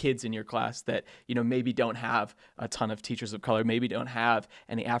for kids in your class that, you know, maybe don't have a ton of teachers of color, maybe don't have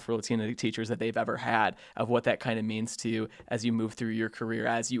any Afro-Latino teachers that they've ever had, of what that kind of means to you as you move through your career,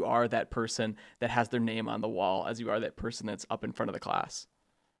 as you are that person that has their name on the wall, as you are that person that's up in front of the class.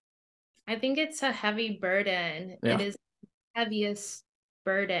 I think it's a heavy burden. Yeah. It is the heaviest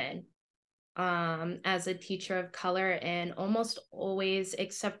burden as a teacher of color, and almost always,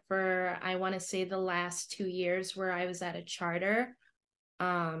 except for I want to say the last 2 years where I was at a charter,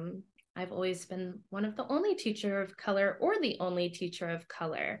 I've always been one of the only teacher of color or the only teacher of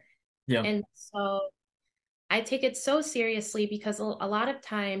color. Yeah. And so I take it so seriously because a lot of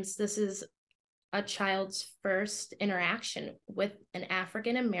times this is a child's first interaction with an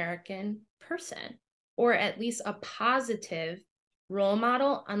African American person, or at least a positive role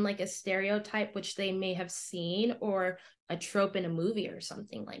model, unlike a stereotype which they may have seen or a trope in a movie or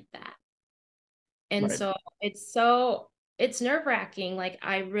something like that. And Right. it's nerve-wracking. Like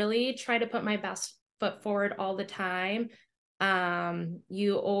I really try to put my best foot forward all the time.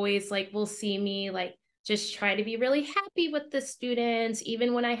 You always like will see me like just try to be really happy with the students,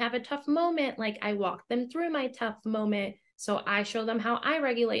 even when I have a tough moment. Like I walk them through my tough moment, so I show them how I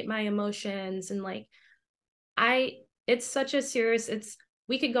regulate my emotions. And like it's such a serious,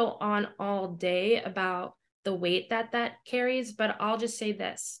 we could go on all day about the weight that carries, but I'll just say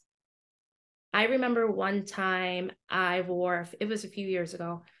this. I remember one time it was a few years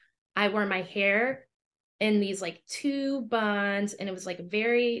ago, I wore my hair in these like two buns, and it was like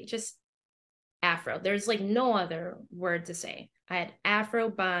very just Afro. There's like no other word to say. I had Afro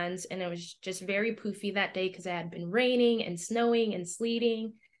buns, and it was just very poofy that day because it had been raining and snowing and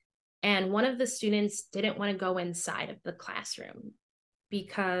sleeting. And one of the students didn't want to go inside of the classroom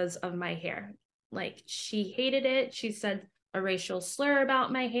because of my hair. Like she hated it. She said a racial slur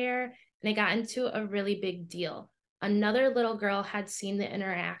about my hair, and it got into a really big deal. Another little girl had seen the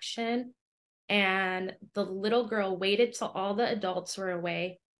interaction, and the little girl waited till all the adults were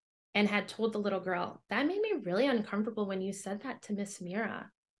away and had told the little girl, "That made me really uncomfortable when you said that to Miss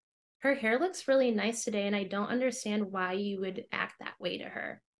Mira. Her hair looks really nice today, and I don't understand why you would act that way to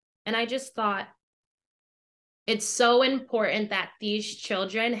her." And I just thought, it's so important that these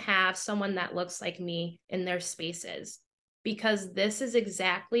children have someone that looks like me in their spaces, because this is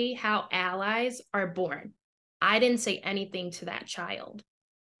exactly how allies are born. I didn't say anything to that child.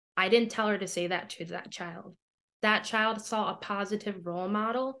 I didn't tell her to say that to that child. That child saw a positive role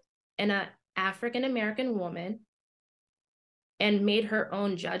model in an African American woman and made her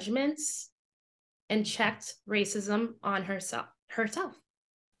own judgments and checked racism on herself.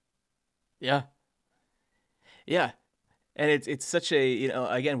 Yeah. Yeah. And it's such a, you know,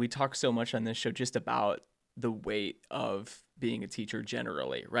 again, we talk so much on this show just about the weight of being a teacher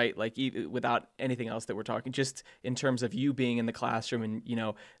generally, right? Like without anything else that we're talking, just in terms of you being in the classroom and, you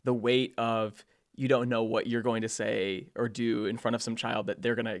know, the weight of you don't know what you're going to say or do in front of some child that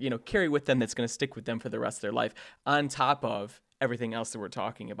they're going to, you know, carry with them, that's going to stick with them for the rest of their life, on top of everything else that we're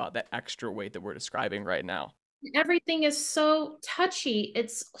talking about, that extra weight that we're describing right now. Everything is so touchy.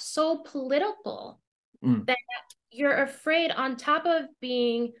 It's so political Mm. that you're afraid, on top of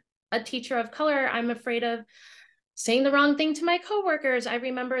being a teacher of color, I'm afraid of saying the wrong thing to my coworkers. I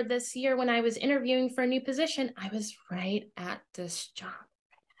remember this year when I was interviewing for a new position, I was right at this job.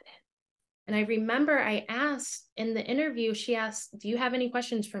 And I remember I asked in the interview, she asked, "Do you have any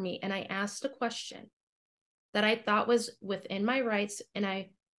questions for me?" And I asked a question that I thought was within my rights, and I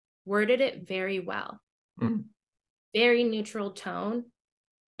worded it very well. Mm. Very neutral tone.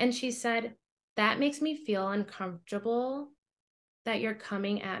 And she said, "That makes me feel uncomfortable that you're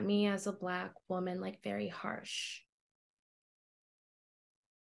coming at me as a Black woman, like very harsh."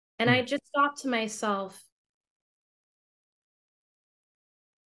 And I just thought to myself,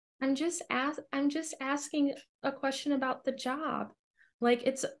 I'm just asking a question about the job. Like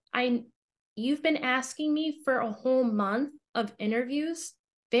you've been asking me for a whole month of interviews,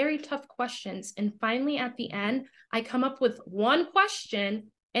 very tough questions. And finally at the end, I come up with one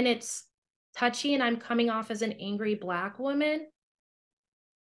question and it's touchy and I'm coming off as an angry Black woman.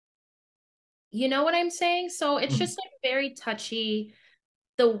 You know what I'm saying? So it's just like very touchy.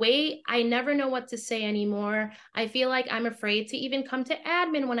 The way I never know what to say anymore. I feel like I'm afraid to even come to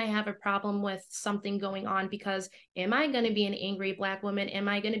admin when I have a problem with something going on, because am I going to be an angry Black woman? Am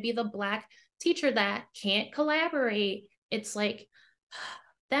I going to be the Black teacher that can't collaborate? It's like,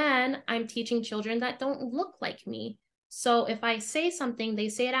 then I'm teaching children that don't look like me. So if I say something, they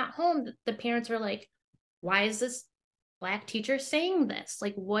say it at home, the parents are like, why is this Black teacher saying this?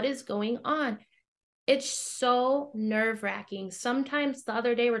 Like, what is going on? It's so nerve-wracking. Sometimes the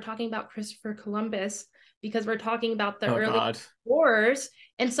other day we're talking about Christopher Columbus because we're talking about the early wars,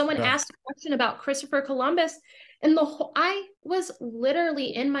 and someone asked a question about Christopher Columbus, and I was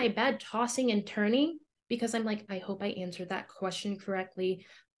literally in my bed tossing and turning because I'm like, I hope I answered that question correctly.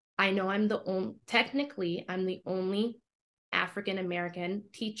 I know I'm the only African American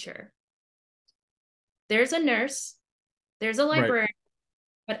teacher. There's a nurse, there's a librarian,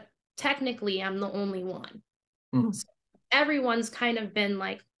 but technically I'm the only one. Mm-hmm. So everyone's kind of been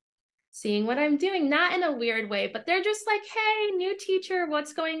like seeing what I'm doing, not in a weird way, but they're just like, hey, new teacher,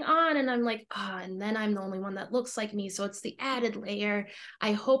 what's going on? And I'm like, and then I'm the only one that looks like me. So it's the added layer.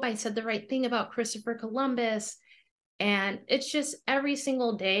 I hope I said the right thing about Christopher Columbus. And it's just every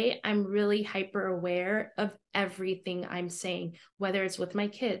single day, I'm really hyper aware of everything I'm saying, whether it's with my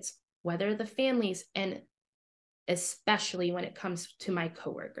kids, whether the families, and especially when it comes to my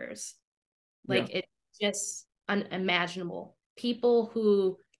coworkers. Like, it's just unimaginable. People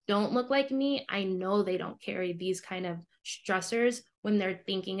who don't look like me, I know they don't carry these kind of stressors when they're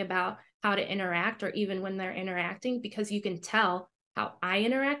thinking about how to interact, or even when they're interacting, because you can tell how I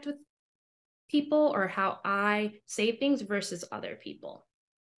interact with people or how I say things versus other people.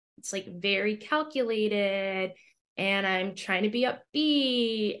 It's like very calculated, and I'm trying to be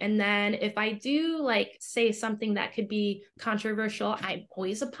upbeat. And then if I do like say something that could be controversial, I'm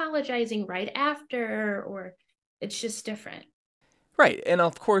always apologizing right after, or it's just different. Right. And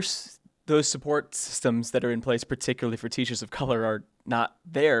of course, those support systems that are in place, particularly for teachers of color, are not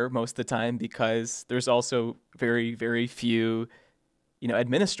there most of the time because there's also very, very few,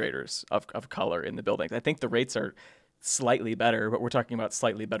 administrators of color in the buildings. I think the rates are slightly better, but we're talking about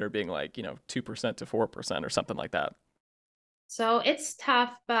slightly better being like, 2% to 4% or something like that. So it's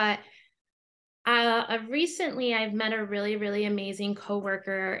tough, but recently I've met a really, really amazing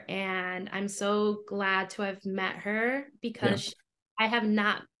coworker, and I'm so glad to have met her because I have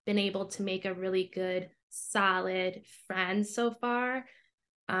not been able to make a really good, solid friend so far,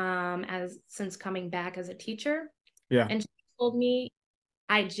 since coming back as a teacher. Yeah. And she told me,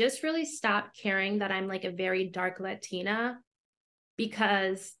 I just really stopped caring that I'm like a very dark Latina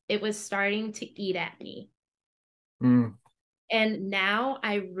because it was starting to eat at me. Mm. And now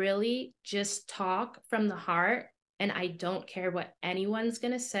I really just talk from the heart, and I don't care what anyone's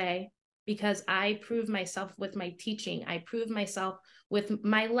going to say, because I prove myself with my teaching. I prove myself with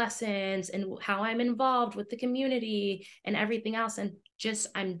my lessons and how I'm involved with the community and everything else. And just,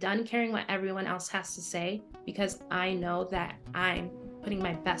 I'm done caring what everyone else has to say, because I know that I'm putting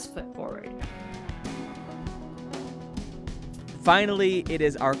my best foot forward. Finally, it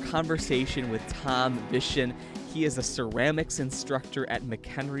is our conversation with Tom Vishen. He is a ceramics instructor at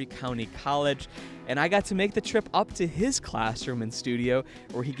McHenry County College, and I got to make the trip up to his classroom and studio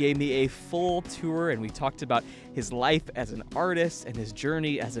where he gave me a full tour, and we talked about his life as an artist and his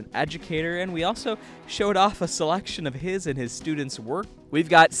journey as an educator, and we also showed off a selection of his and his students' work. We've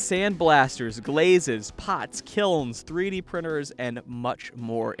got sandblasters, glazes, pots, kilns, 3D printers, and much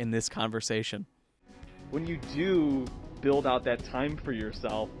more in this conversation. When you do build out that time for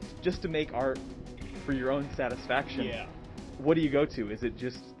yourself just to make art for your own satisfaction, what do you go to? Is it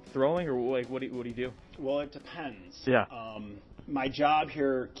just throwing, or like what do you do? Well, it depends. Yeah. My job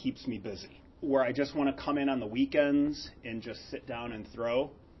here keeps me busy. Where I just want to come in on the weekends and just sit down and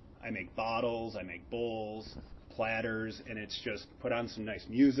throw, I make bottles, I make bowls, platters, and it's just put on some nice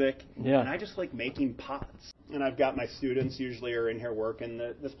music. Yeah. And I just like making pots. And I've got my students usually are in here working.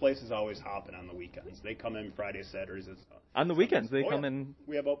 This place is always hopping on the weekends. They come in Fridays, Saturdays. On the weekends, they come in.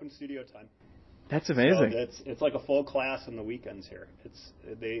 We have open studio time. That's amazing. So it's like a full class on the weekends here.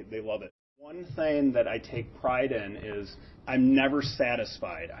 They love it. One thing that I take pride in is I'm never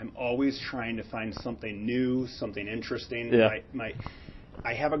satisfied. I'm always trying to find something new, something interesting. Yeah.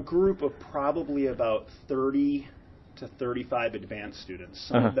 I have a group of probably about 30 to 35 advanced students.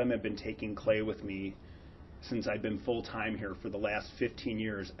 Some of them have been taking clay with me since I've been full-time here for the last 15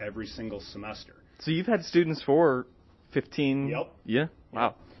 years, every single semester. So you've had students for 15? Yep. Yeah?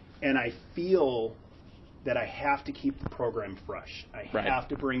 Wow. And I feel that I have to keep the program fresh. I have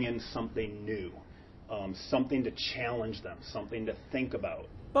to bring in something new, something to challenge them, something to think about.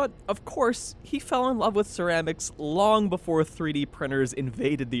 But, of course, he fell in love with ceramics long before 3D printers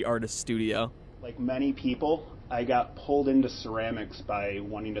invaded the artist studio. Like many people, I got pulled into ceramics by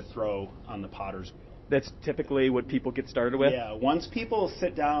wanting to throw on the potter's wheel. That's typically what people get started with? Yeah, once people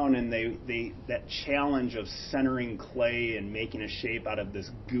sit down and they that challenge of centering clay and making a shape out of this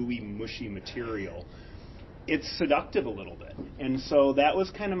gooey, mushy material, it's seductive a little bit. And so that was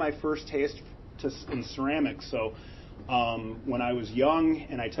kind of my first taste in ceramics. So when I was young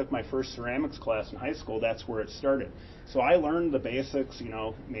and I took my first ceramics class in high school, that's where it started. So I learned the basics,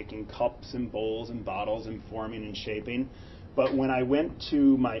 making cups and bowls and bottles and forming and shaping. But when I went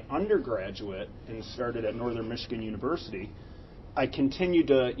to my undergraduate and started at Northern Michigan University, I continued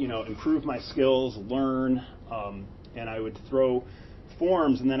to, improve my skills, learn, and I would throw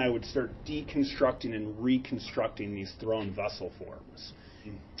forms, and then I would start deconstructing and reconstructing these thrown vessel forms.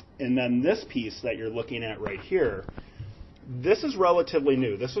 And then this piece that you're looking at right here, this is relatively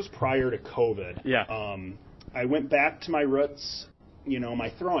new. This was prior to COVID. Yeah. I went back to my roots,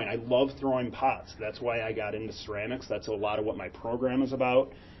 my throwing. I love throwing pots. That's why I got into ceramics. That's a lot of what my program is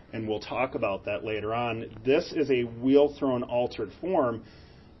about, and we'll talk about that later on. This is a wheel-thrown altered form,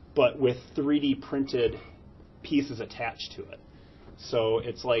 but with 3D printed pieces attached to it. So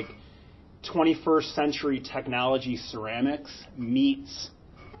it's like 21st century technology ceramics meets,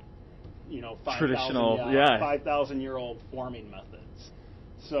 5,000-year-old forming methods.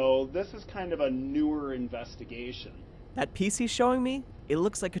 So this is kind of a newer investigation. That piece he's showing me, it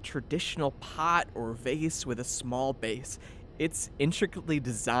looks like a traditional pot or vase with a small base. It's intricately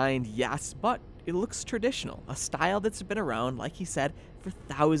designed, yes, but it looks traditional, a style that's been around, like he said, for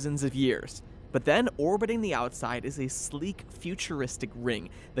thousands of years. But then, orbiting the outside is a sleek, futuristic ring,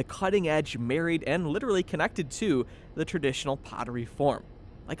 the cutting edge married and literally connected to the traditional pottery form.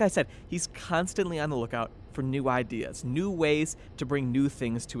 Like I said, he's constantly on the lookout for new ideas, new ways to bring new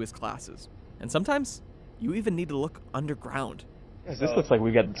things to his classes. And sometimes, you even need to look underground. This looks like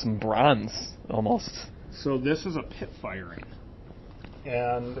we've got some bronze, almost. So this is a pit firing.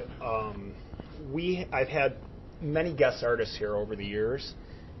 And I've had many guest artists here over the years,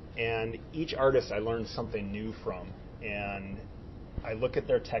 and each artist I learned something new from. And I look at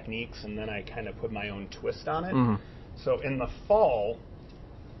their techniques, and then I kind of put my own twist on it. Mm-hmm. So in the fall,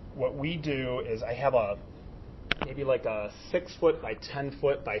 what we do is I have maybe like a 6-foot by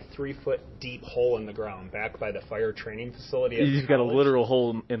 10-foot by 3-foot deep hole in the ground back by the fire training facility. You've got a literal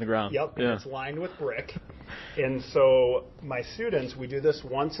hole in the ground. Yep, and it's lined with brick. And so my students, we do this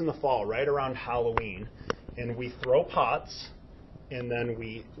once in the fall, right around Halloween, and we throw pots, and then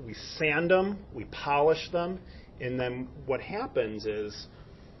we sand them, we polish them, and then what happens is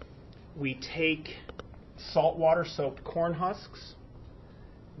we take saltwater soaked corn husks,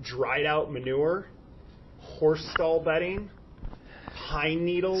 dried out manure, horse skull bedding, pine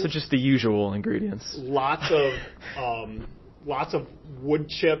needles. So just the usual ingredients. Lots of wood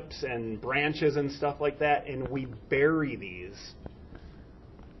chips and branches and stuff like that, and we bury these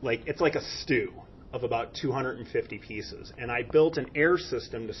it's like a stew of about 250 pieces. And I built an air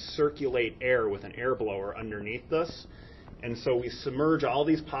system to circulate air with an air blower underneath this. And so we submerge all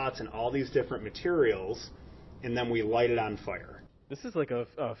these pots and all these different materials, and then we light it on fire. This is like a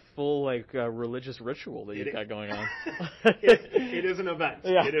full religious ritual that you've got going on. It is an event.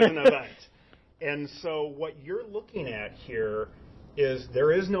 Yeah. It is an event. And so what you're looking at here is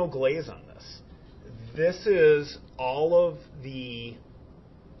there is no glaze on this. This is all of the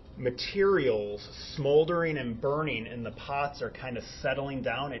materials smoldering and burning, and the pots are kind of settling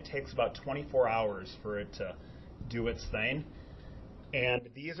down. It takes about 24 hours for it to do its thing. And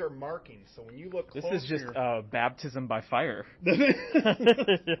these are markings. So when you look closer, this is just baptism by fire.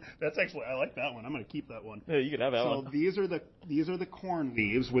 That's actually, I like that one. I'm going to keep that one. Yeah, you can have that one. So these are the corn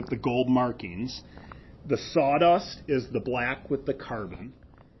leaves with the gold markings. The sawdust is the black with the carbon.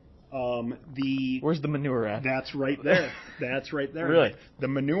 Where's the manure at? That's right there. That's right there. Really? The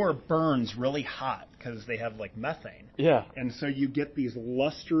manure burns really hot because they have methane. Yeah. And so you get these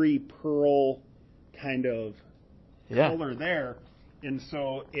lustery pearl kind of color there. And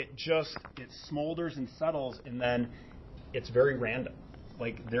so it smolders and settles, and then it's very random.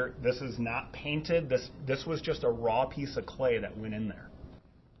 This is not painted. This was just a raw piece of clay that went in there.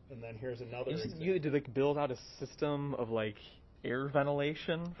 And then here's another example. You had to build out a system of air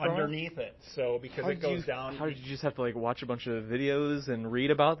ventilation underneath it. So because it goes down. How did you just have to watch a bunch of videos and read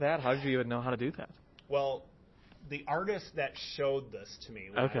about that? How did you even know how to do that? Well, the artist that showed this to me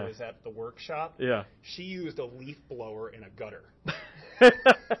when I was at the workshop, she used a leaf blower in a gutter.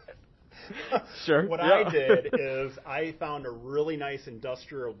 Sure. What I did is I found a really nice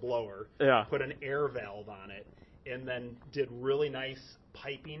industrial blower, put an air valve on it, and then did really nice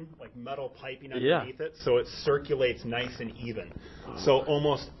piping, metal piping underneath it, so it circulates nice and even. So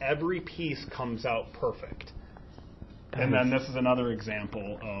almost every piece comes out perfect. And then this is another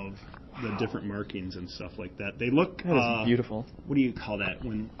example of the different markings and stuff like that. They look beautiful. What do you call that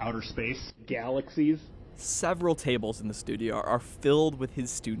when outer space? Galaxies? Several tables in the studio are filled with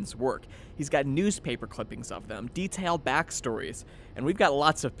his students' work. He's got newspaper clippings of them, detailed backstories, and we've got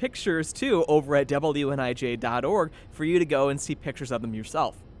lots of pictures too over at WNIJ.org for you to go and see pictures of them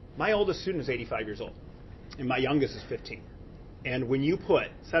yourself. My oldest student is 85 years old, and my youngest is 15. And when you put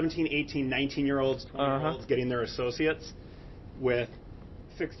 17, 18, 19-year-olds, 20-year-olds getting their associates with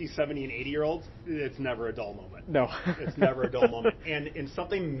 60, 70, and 80-year-olds, it's never a dull moment. No. It's never a dull moment. And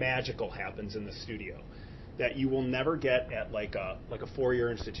something magical happens in the studio that you will never get at like a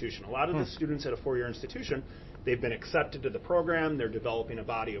four-year institution. A lot of the students at a four-year institution, they've been accepted to the program, they're developing a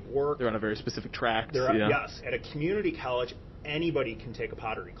body of work. They're on a very specific track. Yes, at a community college, anybody can take a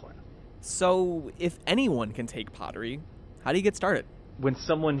pottery class. So, if anyone can take pottery, how do you get started? When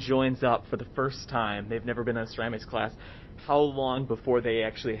someone joins up for the first time, they've never been in a ceramics class, how long before they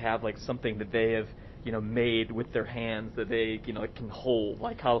actually have like something that they have, made with their hands that they, can hold?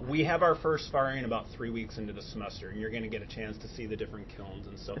 Like how we have our first firing about 3 weeks into the semester, and you're going to get a chance to see the different kilns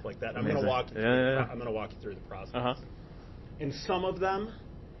and stuff like that. I'm going to walk you through. I'm going to walk you through the process. And some of them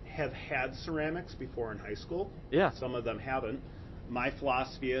have had ceramics before in high school. Yeah. Some of them haven't. My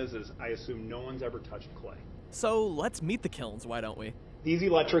philosophy is I assume no one's ever touched clay. So let's meet the kilns, why don't we? These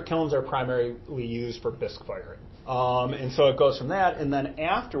electric kilns are primarily used for bisque firing. And so it goes from that, and then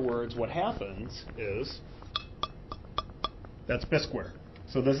afterwards what happens is that's bisqueware.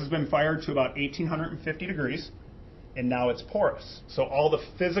 So this has been fired to about 1850 degrees, and now it's porous. So all the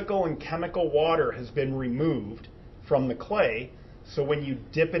physical and chemical water has been removed from the clay, so when you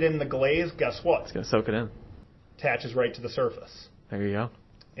dip it in the glaze, guess what? It's going to soak it in. Attaches right to the surface. There you go.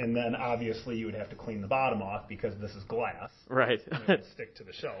 And then obviously you would have to clean the bottom off because this is glass. Right. And it would stick to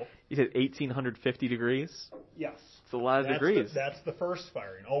the shelf. You said 1850 degrees? Yes. It's a lot of degrees. That's the first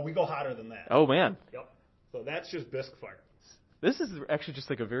firing. Oh, we go hotter than that. Oh, man. Yep. So that's just bisque fire. This is actually just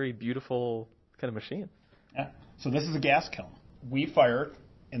like a very beautiful kind of machine. Yeah. So this is a gas kiln. We fire,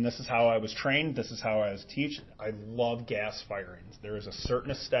 and this is how I was trained. This is how I was taught. I love gas firings. There is a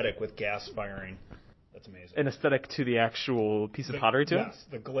certain aesthetic with gas firing. That's amazing. An aesthetic to the actual piece of pottery, too? Yes,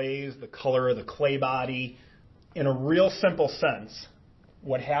 the glaze, the color, the clay body. In a real simple sense,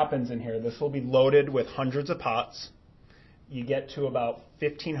 what happens in here, this will be loaded with hundreds of pots. You get to about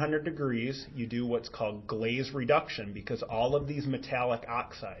 1,500 degrees. You do what's called glaze reduction because all of these metallic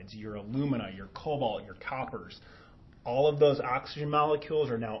oxides, your alumina, your cobalt, your coppers, all of those oxygen molecules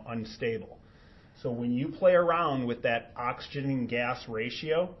are now unstable. So when you play around with that oxygen and gas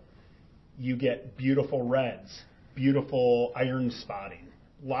ratio, you get beautiful reds, beautiful iron spotting.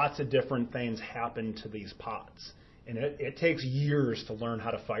 Lots of different things happen to these pots. And it takes years to learn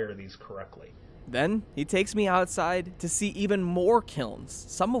how to fire these correctly. Then he takes me outside to see even more kilns,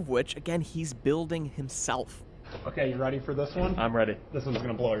 some of which, again, he's building himself. Okay, you ready for this one? I'm ready. This one's going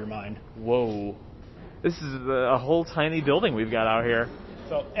to blow your mind. Whoa. This is a whole tiny building we've got out here.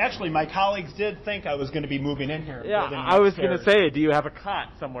 So actually, my colleagues did think I was going to be moving in here. Yeah, I was going to say, do you have a cot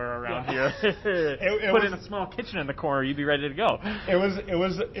somewhere around here? Put in a small kitchen in the corner, you'd be ready to go. It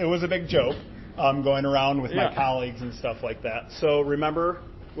was a big joke going around with my colleagues and stuff like that. So remember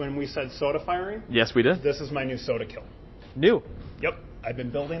when we said soda firing? Yes, we did. This is my new soda kiln. New? Yep. I've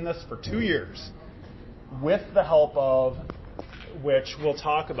been building this for 2 years with the help of, which we'll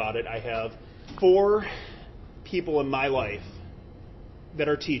talk about it, I have 4 people in my life that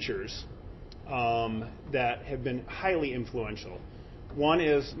are teachers that have been highly influential. One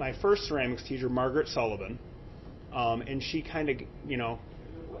is my first ceramics teacher, Margaret Sullivan, and she kind of,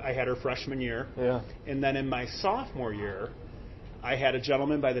 I had her freshman year. Yeah. And then in my sophomore year, I had a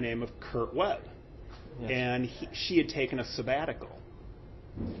gentleman by the name of Kurt Webb. Yes. And she had taken a sabbatical.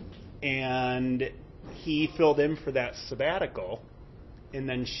 And he filled in for that sabbatical, and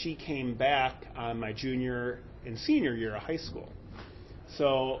then she came back on my junior and senior year of high school.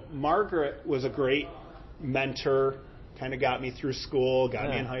 So Margaret was a great mentor, kind of got me through school, got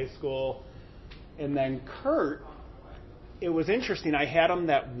me in high school. And then Kurt, it was interesting. I had him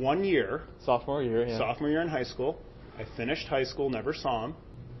that 1 year. Sophomore year in high school. I finished high school, never saw him.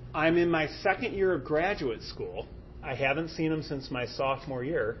 I'm in my second year of graduate school. I haven't seen him since my sophomore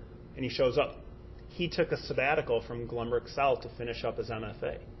year, and he shows up. He took a sabbatical from Glenbrook South to finish up his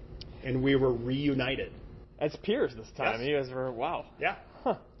MFA, and we were reunited. As peers this time. Yes. You guys were, wow. Yeah.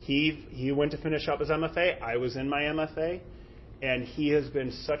 Huh. He went to finish up his MFA. I was in my MFA, and he has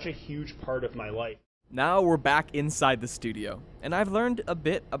been such a huge part of my life. Now we're back inside the studio, and I've learned a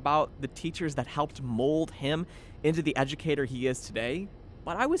bit about the teachers that helped mold him into the educator he is today.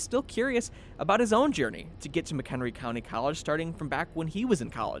 but I was still curious about his own journey to get to McHenry County College, starting from back when he was in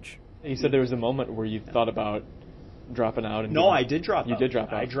college. You said there was a moment where you thought about dropping out. And No, I did drop out. You did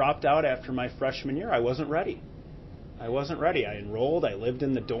drop out. I dropped out after my freshman year. I wasn't ready. I enrolled. I lived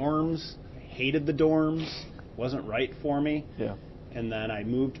in the dorms. I hated the dorms. Wasn't right for me. Yeah. And then I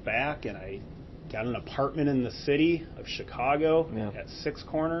moved back, and I got an apartment in the city of Chicago at Six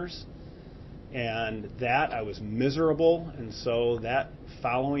Corners. And that, I was miserable. And so that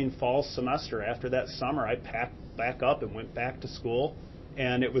following fall semester, after that summer, I packed back up and went back to school.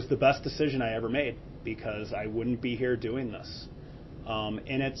 And it was the best decision I ever made, because I wouldn't be here doing this. And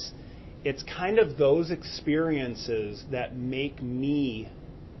it's kind of those experiences that make me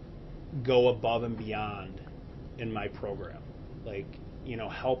go above and beyond in my program. Like,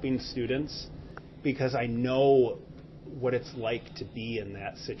 helping students, because I know what it's like to be in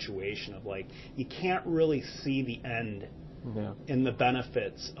that situation of, like, you can't really see the end in the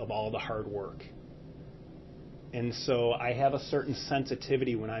benefits of all the hard work. And so I have a certain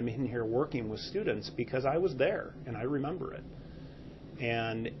sensitivity when I'm in here working with students, because I was there and I remember it.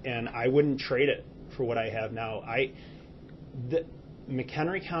 And I wouldn't trade it for what I have now.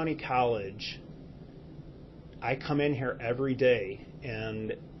 McHenry County College, I come in here every day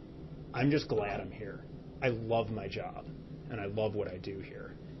and I'm just glad I'm here. I love my job and I love what I do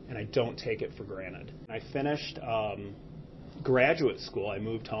here, and I don't take it for granted. I finished graduate school. I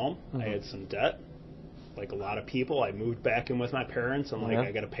moved home. I had some debt. Like a lot of people, I moved back in with my parents. I'm like,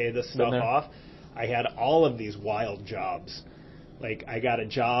 I got to pay this stuff off. I had all of these wild jobs. Like, I got a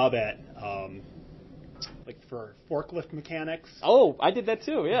job at, for forklift mechanics. Oh, I did that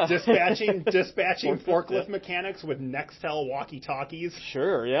too, yeah. Dispatching forklift mechanics with Nextel walkie-talkies.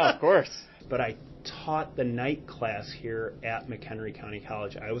 Sure, yeah, of course. But I taught the night class here at McHenry County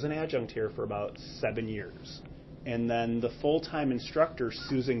College. I was an adjunct here for about 7 years. And then the full-time instructor,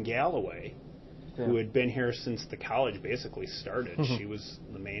 Susan Galloway, who had been here since the college basically started. She was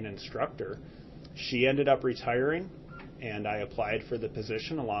the main instructor. She ended up retiring, and I applied for the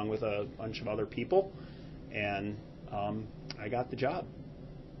position along with a bunch of other people, and I got the job.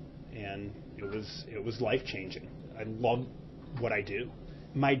 And it was life-changing. I love what I do.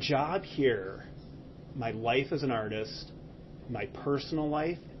 My job here, my life as an artist, my personal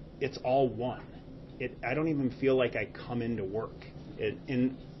life, it's all one. I don't even feel like I come into work.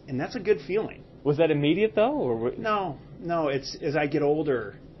 And that's a good feeling. Was that immediate, though? Or No. It's as I get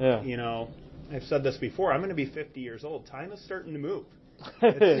older. Yeah. I've said this before. I'm going to be 50 years old. Time is starting to move.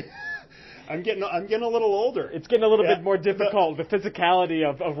 I'm getting a little older. It's getting a little bit more difficult. The physicality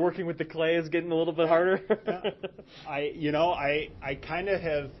of working with the clay is getting a little bit harder. I kind of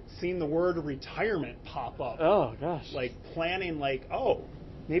have seen the word retirement pop up. Oh gosh. Like planning,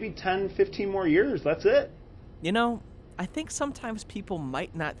 maybe 10, 15 more years. That's it. I think sometimes people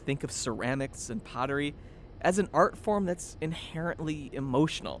might not think of ceramics and pottery as an art form that's inherently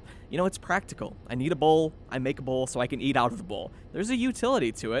emotional. It's practical. I need a bowl, I make a bowl so I can eat out of the bowl. There's a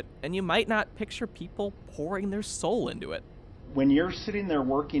utility to it, and you might not picture people pouring their soul into it. When you're sitting there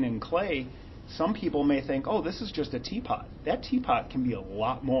working in clay, some people may think, oh, this is just a teapot. That teapot can be a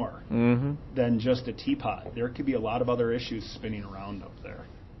lot more than just a teapot. There could be a lot of other issues spinning around up there.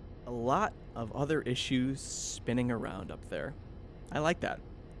 A lot of other issues spinning around up there. I like that.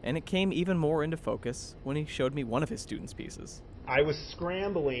 And it came even more into focus when he showed me one of his students' pieces. I was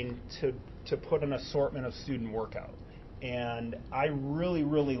scrambling to put an assortment of student workout. And I really,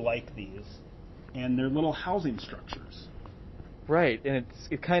 really like these. And they're little housing structures. Right, and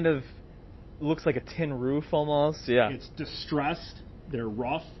it kind of looks like a tin roof almost, yeah. It's distressed, they're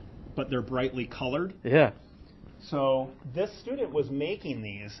rough, but they're brightly colored. Yeah. So this student was making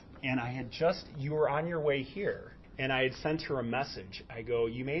these, and you were on your way here. And I had sent her a message. I go,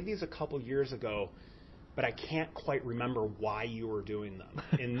 you made these a couple years ago, but I can't quite remember why you were doing them.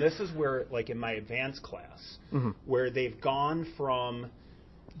 And this is where, like in my advanced class, where they've gone from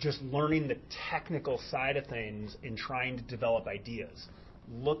just learning the technical side of things and trying to develop ideas,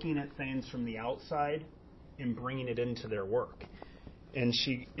 looking at things from the outside and bringing it into their work. And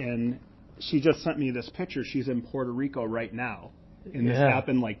she just sent me this picture. She's in Puerto Rico right now. And this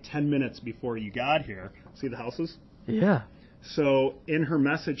happened like 10 minutes before you got here. See the houses? Yeah. So in her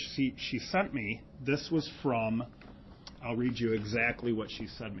message she sent me, this was from, I'll read you exactly what she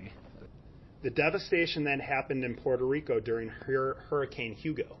sent me. The devastation that happened in Puerto Rico during Hurricane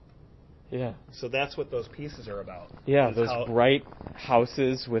Hugo. Yeah. So that's what those pieces are about. Yeah, those bright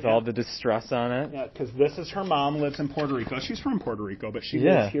houses with all the distress on it. Yeah, because this is her mom lives in Puerto Rico. She's from Puerto Rico, but she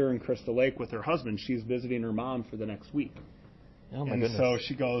lives here in Crystal Lake with her husband. She's visiting her mom for the next week. Oh my goodness. So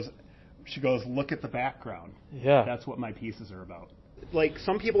she goes, look at the background. Yeah. That's what my pieces are about. like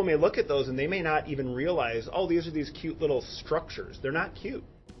some people may look at those and they may not even realize, oh, these are these cute little structures. They're not cute.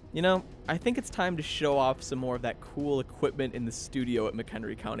 You know, I think it's time to show off some more of that cool equipment in the studio at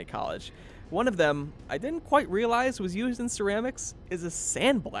McHenry County College. One of them I didn't quite realize was used in ceramics is a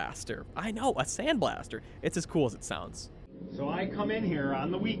sandblaster. I know, a sandblaster. It's as cool as it sounds. So I come in here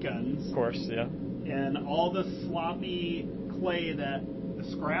on the weekends. Of course, yeah. And all the sloppy clay that the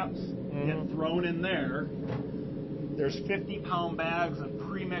scraps get thrown in there. There's 50-pound bags of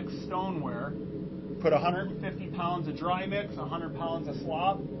pre-mixed stoneware. Put 150 pounds of dry mix, 100 pounds of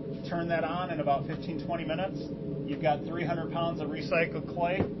slop. Turn that on in about 15-20 minutes. You've got 300 pounds of recycled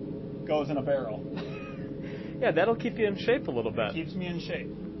clay. Goes in a barrel. Yeah, that'll keep you in shape a little bit. Keeps me in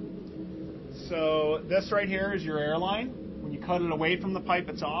shape. So this right here is your air line. When you cut it away from the pipe,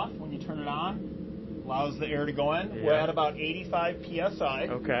 it's off. When you turn it on, allows the air to go in. Yeah. We're at about 85 psi.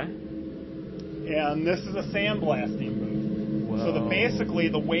 Okay. And this is a sandblasting booth. Whoa. So basically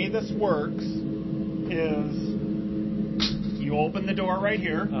the way this works is you open the door right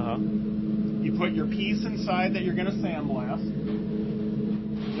here. Uh-huh. You put your piece inside that you're going to sandblast.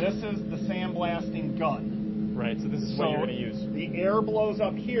 This is the sandblasting gun. Right, so this is what you're going to use. The air blows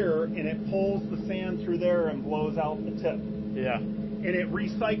up here, and it pulls the sand through there and blows out the tip. Yeah. And it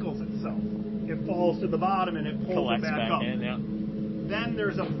recycles itself. It falls to the bottom, and it pulls Collects it back up. in, yeah. Then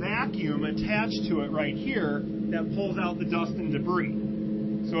there's a vacuum attached to it right here that pulls out the dust and debris.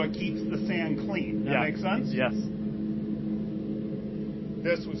 So it keeps the sand clean. That make sense? Yes.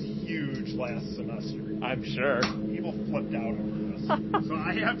 This was huge last semester. I'm sure. People flipped out over this. So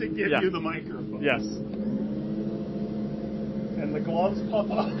I have to give you the microphone. Yes. And the gloves pop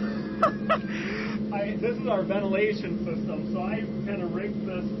up. This is our ventilation system, so I kind of rigged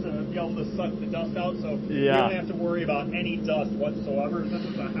this to be able to suck the dust out, so you don't have to worry about any dust whatsoever. This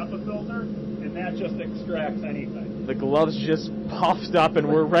is a HEPA filter, and that just extracts anything. The gloves just puffed up, and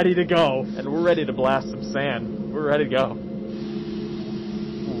we're ready to go. And we're ready to blast some sand. We're ready to go.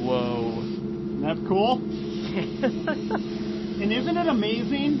 Whoa. Isn't that cool? And isn't it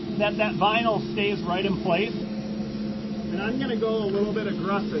amazing that that vinyl stays right in place? And I'm going to go a little bit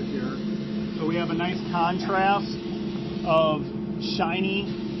aggressive here. So we have a nice contrast of shiny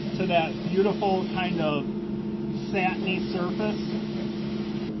to that beautiful kind of satiny surface.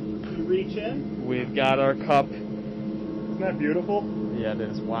 You reach in. We've got our cup. Isn't that beautiful? Yeah, it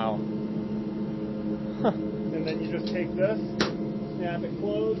is. Wow. And then you just take this, snap it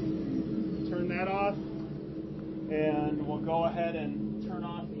closed, turn that off, and we'll go ahead and turn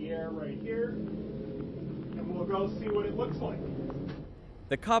off the air right here, and we'll go see what it looks like.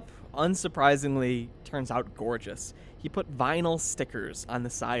 The cup, unsurprisingly, turns out gorgeous. He put vinyl stickers on the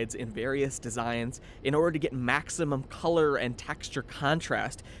sides in various designs in order to get maximum color and texture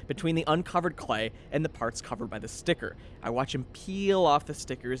contrast between the uncovered clay and the parts covered by the sticker. I watch him peel off the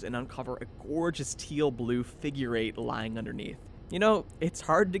stickers and uncover a gorgeous teal blue figure 8 lying underneath. You know, it's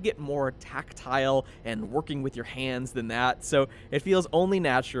hard to get more tactile and working with your hands than that, so it feels only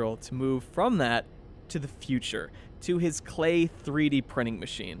natural to move from that to the future, to his clay 3D printing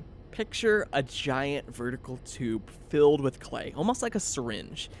machine. Picture a giant vertical tube filled with clay, almost like a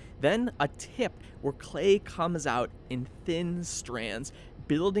syringe. Then a tip where clay comes out in thin strands,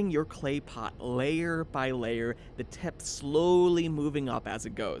 building your clay pot layer by layer, the tip slowly moving up as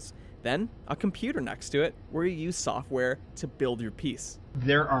it goes. Then a computer next to it where you use software to build your piece.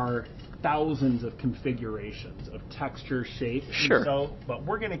 There are thousands of configurations of texture, shape, Sure. but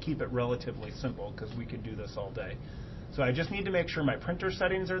we're going to keep it relatively simple because we could do this all day. So I just need to make sure my printer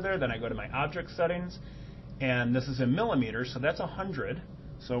settings are there. Then I go to my object settings, and this is in millimeters, so that's 100.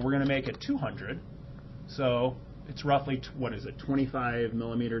 So we're going to make it 200. So it's roughly, 25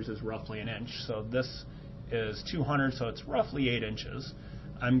 millimeters is roughly an inch. So this is 200, so it's roughly 8 inches.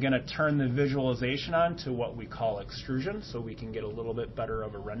 I'm going to turn the visualization on to what we call extrusion so we can get a little bit better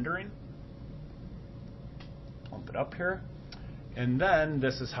of a rendering. Bump it up here. And then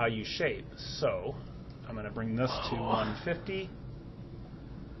this is how you shape. So I'm going to bring this to 150.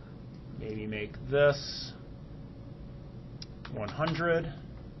 Maybe make this 100.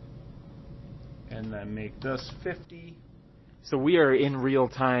 And then make this 50. So we are in real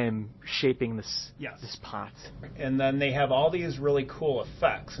time shaping this pot. And then they have all these really cool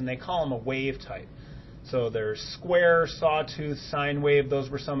effects, and they call them a wave type. So there's square, sawtooth, sine wave.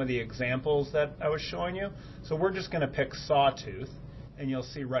 Those were some of the examples that I was showing you. So we're just going to pick sawtooth, and you'll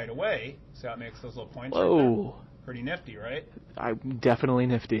see right away. See how it makes those little points? Whoa. Right there? Pretty nifty, right? Definitely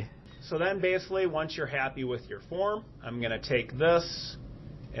nifty. So then basically, once you're happy with your form, I'm going to take this,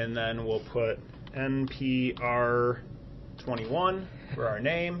 and then we'll put NPR 21 for our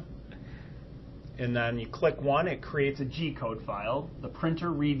name, And then you click one, it creates a G-code file. The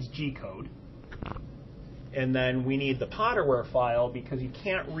printer reads G-code. And then we need the Potterware file because you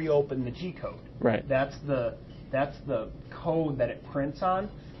can't reopen the G-code. Right. That's the code that it prints on.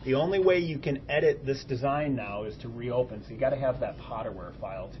 The only way you can edit this design now is to reopen. So you got to have that Potterware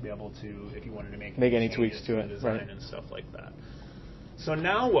file to be able to, if you wanted to make any changes tweaks to the it, design right. and stuff like that. So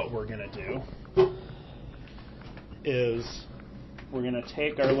now what we're going to do is we're going to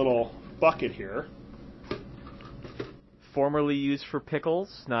take our little bucket here. Formerly used for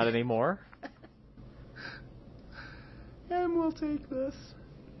pickles, not anymore. And we'll take this.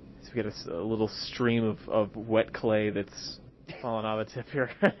 So we get a little stream of wet clay that's falling out of the tip here.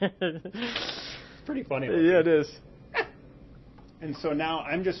 Pretty funny. Yeah, it is. And so now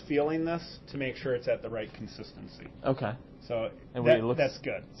I'm just feeling this to make sure it's at the right consistency. Okay. So And that's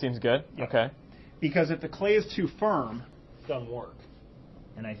good. Seems good? Yep. Okay. Because if the clay is too firm, it doesn't work.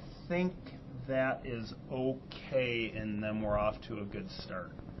 And I think that is okay, and then we're off to a good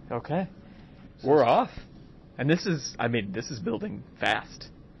start. Okay. We're off. And this is building fast.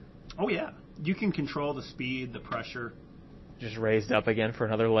 Oh, yeah. You can control the speed, the pressure. Just raised up again for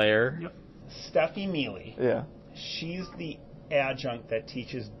another layer. Yep. Steffi Mealy. Yeah. She's the adjunct that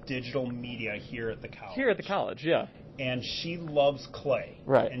teaches digital media here at the college. Here at the college, yeah. And she loves clay.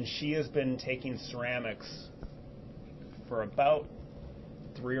 Right. And she has been taking ceramics for about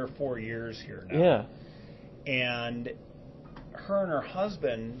 3 or 4 years here now. Yeah. And her and her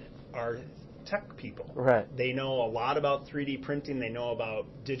husband are tech people. Right. They know a lot about 3D printing. They know about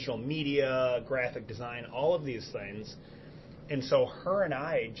digital media, graphic design, all of these things. And so her and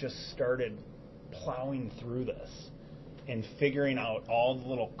I just started plowing through this and figuring out all the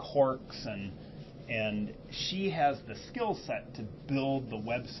little quirks, and she has the skill set to build the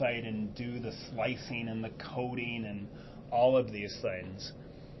website and do the slicing and the coding and all of these things.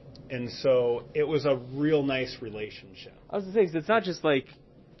 And so it was a real nice relationship. I was going to say, 'cause it's not just like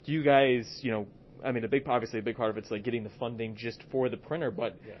you guys, obviously a big part of it's like getting the funding just for the printer,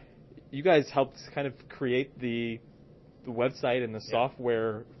 but Yeah. you guys helped kind of create the website and the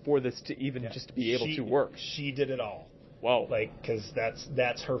software for this to even just be able to work. She did it all. Wow. Because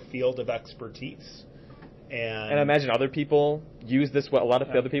that's her field of expertise. And I imagine other people use this. A lot of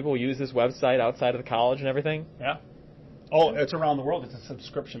other people use this website outside of the college and everything. Yeah. Oh, it's around the world. It's a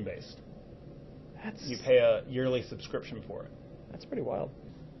subscription based. You pay a yearly subscription for it. That's pretty wild.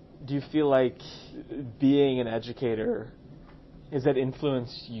 Do you feel like being an educator, has that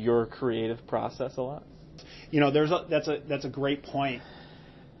influenced your creative process a lot? That's a great point.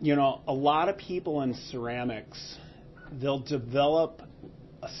 A lot of people in ceramics, they'll develop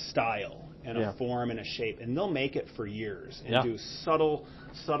a style and a form and a shape, and they'll make it for years and do subtle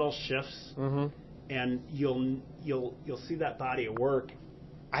shifts. Mm-hmm. And you'll see that body of work.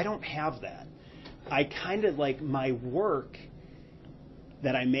 I don't have that. I kind of like my work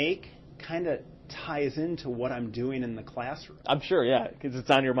that I make kind of ties into what I'm doing in the classroom. I'm sure, yeah, because it's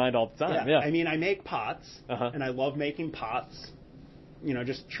on your mind all the time. Yeah. I mean, I make pots, and I love making pots.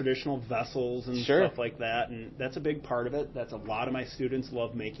 Just traditional vessels and stuff like that, and that's a big part of it. That's a lot of my students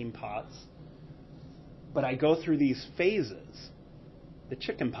love making pots. But I go through these phases. The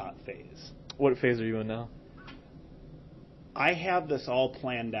chicken pot phase. What phase are you in now? I have this all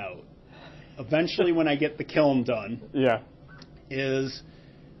planned out. Eventually, when I get the kiln done, is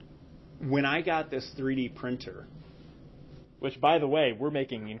when I got this 3D printer. Which, by the way, we're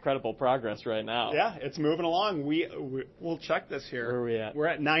making incredible progress right now. Yeah, it's moving along. We'll check this here. Where are we at? We're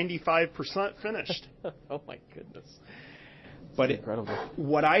at 95% finished. Oh my goodness. But incredible.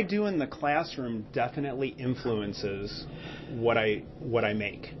 What I do in the classroom definitely influences what I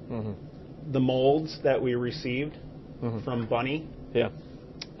make. Mm-hmm. The molds that we received from Bunny,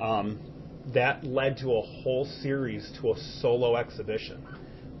 that led to a whole series, to a solo exhibition.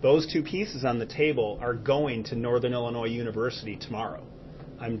 Those two pieces on the table are going to Northern Illinois University tomorrow.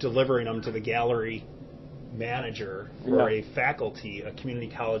 I'm delivering them to the gallery manager for a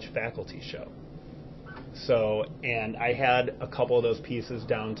community college faculty show. So, and I had a couple of those pieces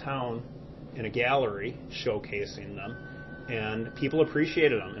downtown in a gallery showcasing them, and people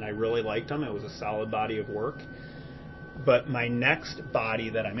appreciated them, and I really liked them. It was a solid body of work. But my next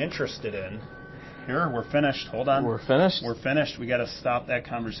body that I'm interested in, here, we're finished. Hold on. We're finished? We're finished. We got to stop that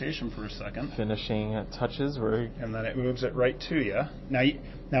conversation for a second. Finishing touches. And then it moves it right to you.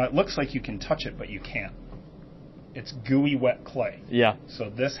 Now it looks like you can touch it, but you can't. It's gooey wet clay. Yeah. So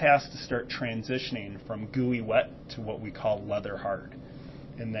this has to start transitioning from gooey wet to what we call leather hard.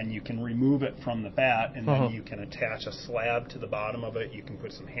 And then you can remove it from the bat, and then you can attach a slab to the bottom of it. You can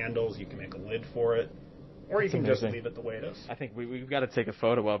put some handles. You can make a lid for it. Or you That's can just amazing. leave it the way it is. I think we've got to take a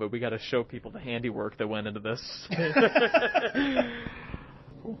photo of it. We got to show people the handiwork that went into this.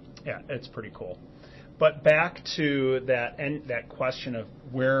 Yeah, it's pretty cool. But back to that question of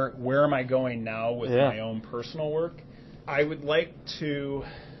where am I going now with my own personal work? I would like to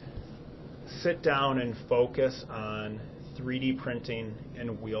sit down and focus on 3D printing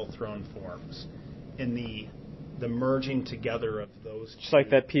and wheel-thrown forms and the merging together of those Just two. like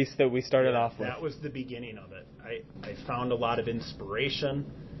that piece that we started off with. That was the beginning of it. I found a lot of inspiration.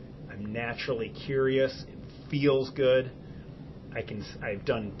 I'm naturally curious. It feels good. I've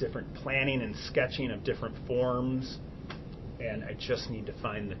done different planning and sketching of different forms, and I just need to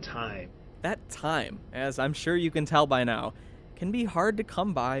find the time. That time, as I'm sure you can tell by now, can be hard to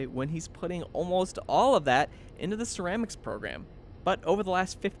come by when he's putting almost all of that into the ceramics program. But over the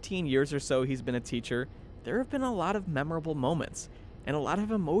last 15 years or so he's been a teacher, there have been a lot of memorable moments and a lot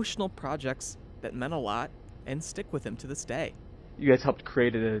of emotional projects that meant a lot and stick with him to this day. You guys helped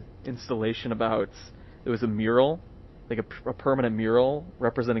create an installation about, it was a mural, like a permanent mural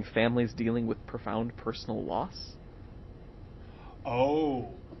representing families dealing with profound personal loss.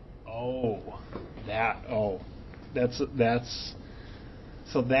 That's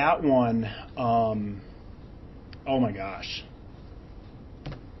so that one. Oh my gosh.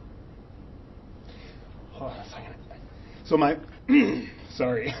 Hold on a second. So my,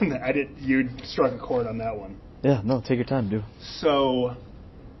 sorry, you struck a chord on that one. Yeah, no, take your time, dude. So,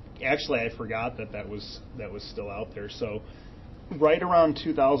 actually, I forgot that was still out there. So, right around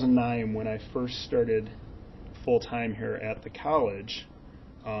 2009, when I first started full-time here at the college,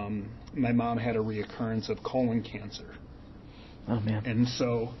 my mom had a reoccurrence of colon cancer. Oh, man. And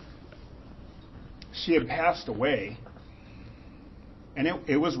so, she had passed away, and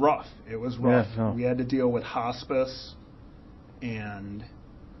it was rough. It was rough. Yeah, no. We had to deal with hospice, and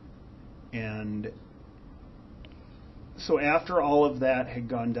so after all of that had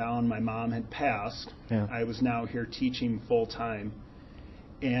gone down, my mom had passed. Yeah. I was now here teaching full time.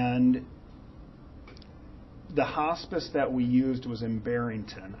 And the hospice that we used was in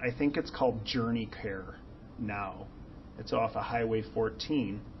Barrington. I think it's called Journey Care now. It's off of Highway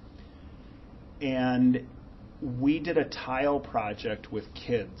 14. And we did a tile project with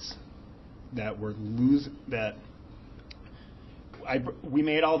kids that were we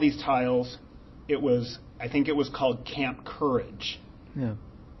made all these tiles. I think it was called Camp Courage. Yeah.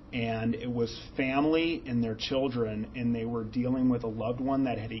 And it was family and their children, and they were dealing with a loved one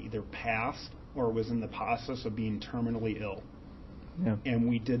that had either passed or was in the process of being terminally ill. Yeah. And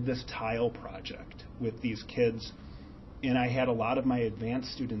we did this tile project with these kids, and I had a lot of my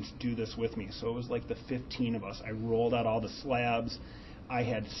advanced students do this with me. So it was like the 15 of us. I rolled out all the slabs. I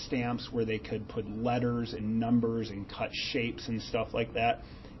had stamps where they could put letters and numbers and cut shapes and stuff like that.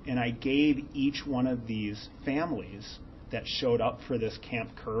 And I gave each one of these families that showed up for this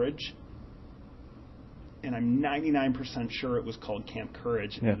Camp Courage, and I'm 99% sure it was called Camp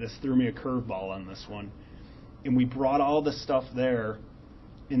Courage. Yeah. This threw me a curveball on this one. And we brought all the stuff there,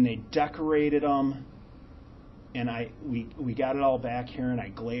 and they decorated them, and we got it all back here, and I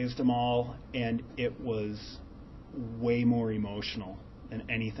glazed them all, and it was way more emotional than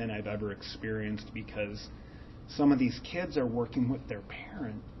anything I've ever experienced, because some of these kids are working with their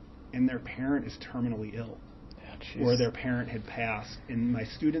parent, and their parent is terminally ill, or their parent had passed, and my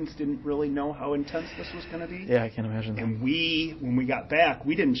students didn't really know how intense this was going to be. Yeah, I can imagine that. And when we got back,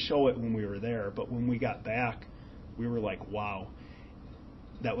 we didn't show it when we were there, but when we got back, we were like, wow,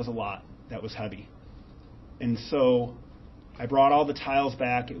 that was a lot. That was heavy. And so I brought all the tiles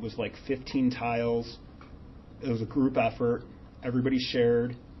back. It was like 15 tiles. It was a group effort. Everybody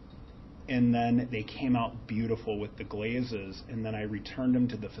shared. And then they came out beautiful with the glazes. And then I returned them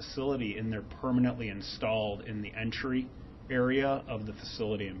to the facility, and they're permanently installed in the entry area of the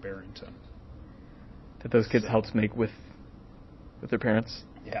facility in Barrington. That those kids helped make with their parents?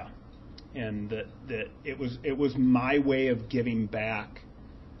 Yeah. And that it was my way of giving back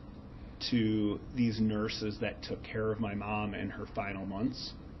to these nurses that took care of my mom in her final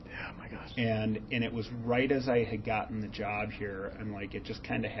months. Yeah, my gosh. And it was right as I had gotten the job here, and like it just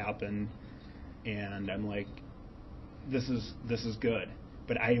kind of happened, and I'm like, this is good.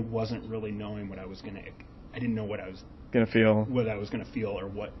 But I wasn't really knowing what I was I didn't know what I was gonna feel or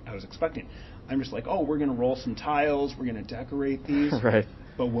what I was expecting. I'm just like, oh, we're gonna roll some tiles, we're gonna decorate these. Right.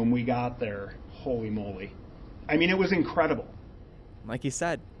 But when we got there, holy moly. I mean, it was incredible. Like you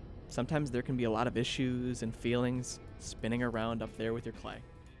said, sometimes there can be a lot of issues and feelings spinning around up there with your clay.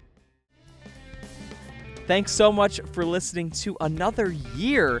 Thanks so much for listening to another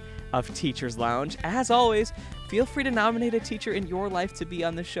year of Teachers Lounge. As always, feel free to nominate a teacher in your life to be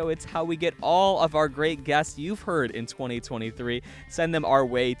on the show. It's how we get all of our great guests you've heard in 2023. Send them our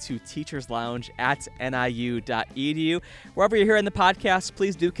way to teacherslounge@niu.edu. Wherever you're hearing the podcast,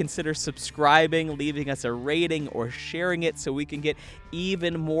 please do consider subscribing, leaving us a rating, or sharing it so we can get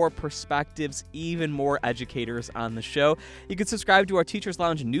even more perspectives, even more educators on the show. You can subscribe to our Teachers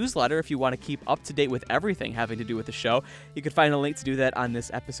Lounge newsletter if you want to keep up to date with everything having to do with the show. You can find a link to do that on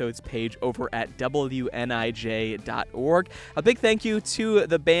this episode's page over at WNIJ.org. A big thank you to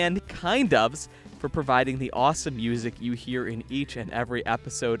the band Kind Ofs for providing the awesome music you hear in each and every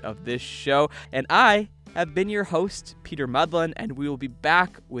episode of this show. And I have been your host, Peter Mudlin, and we will be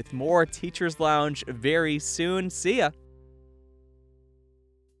back with more Teachers Lounge very soon. See ya!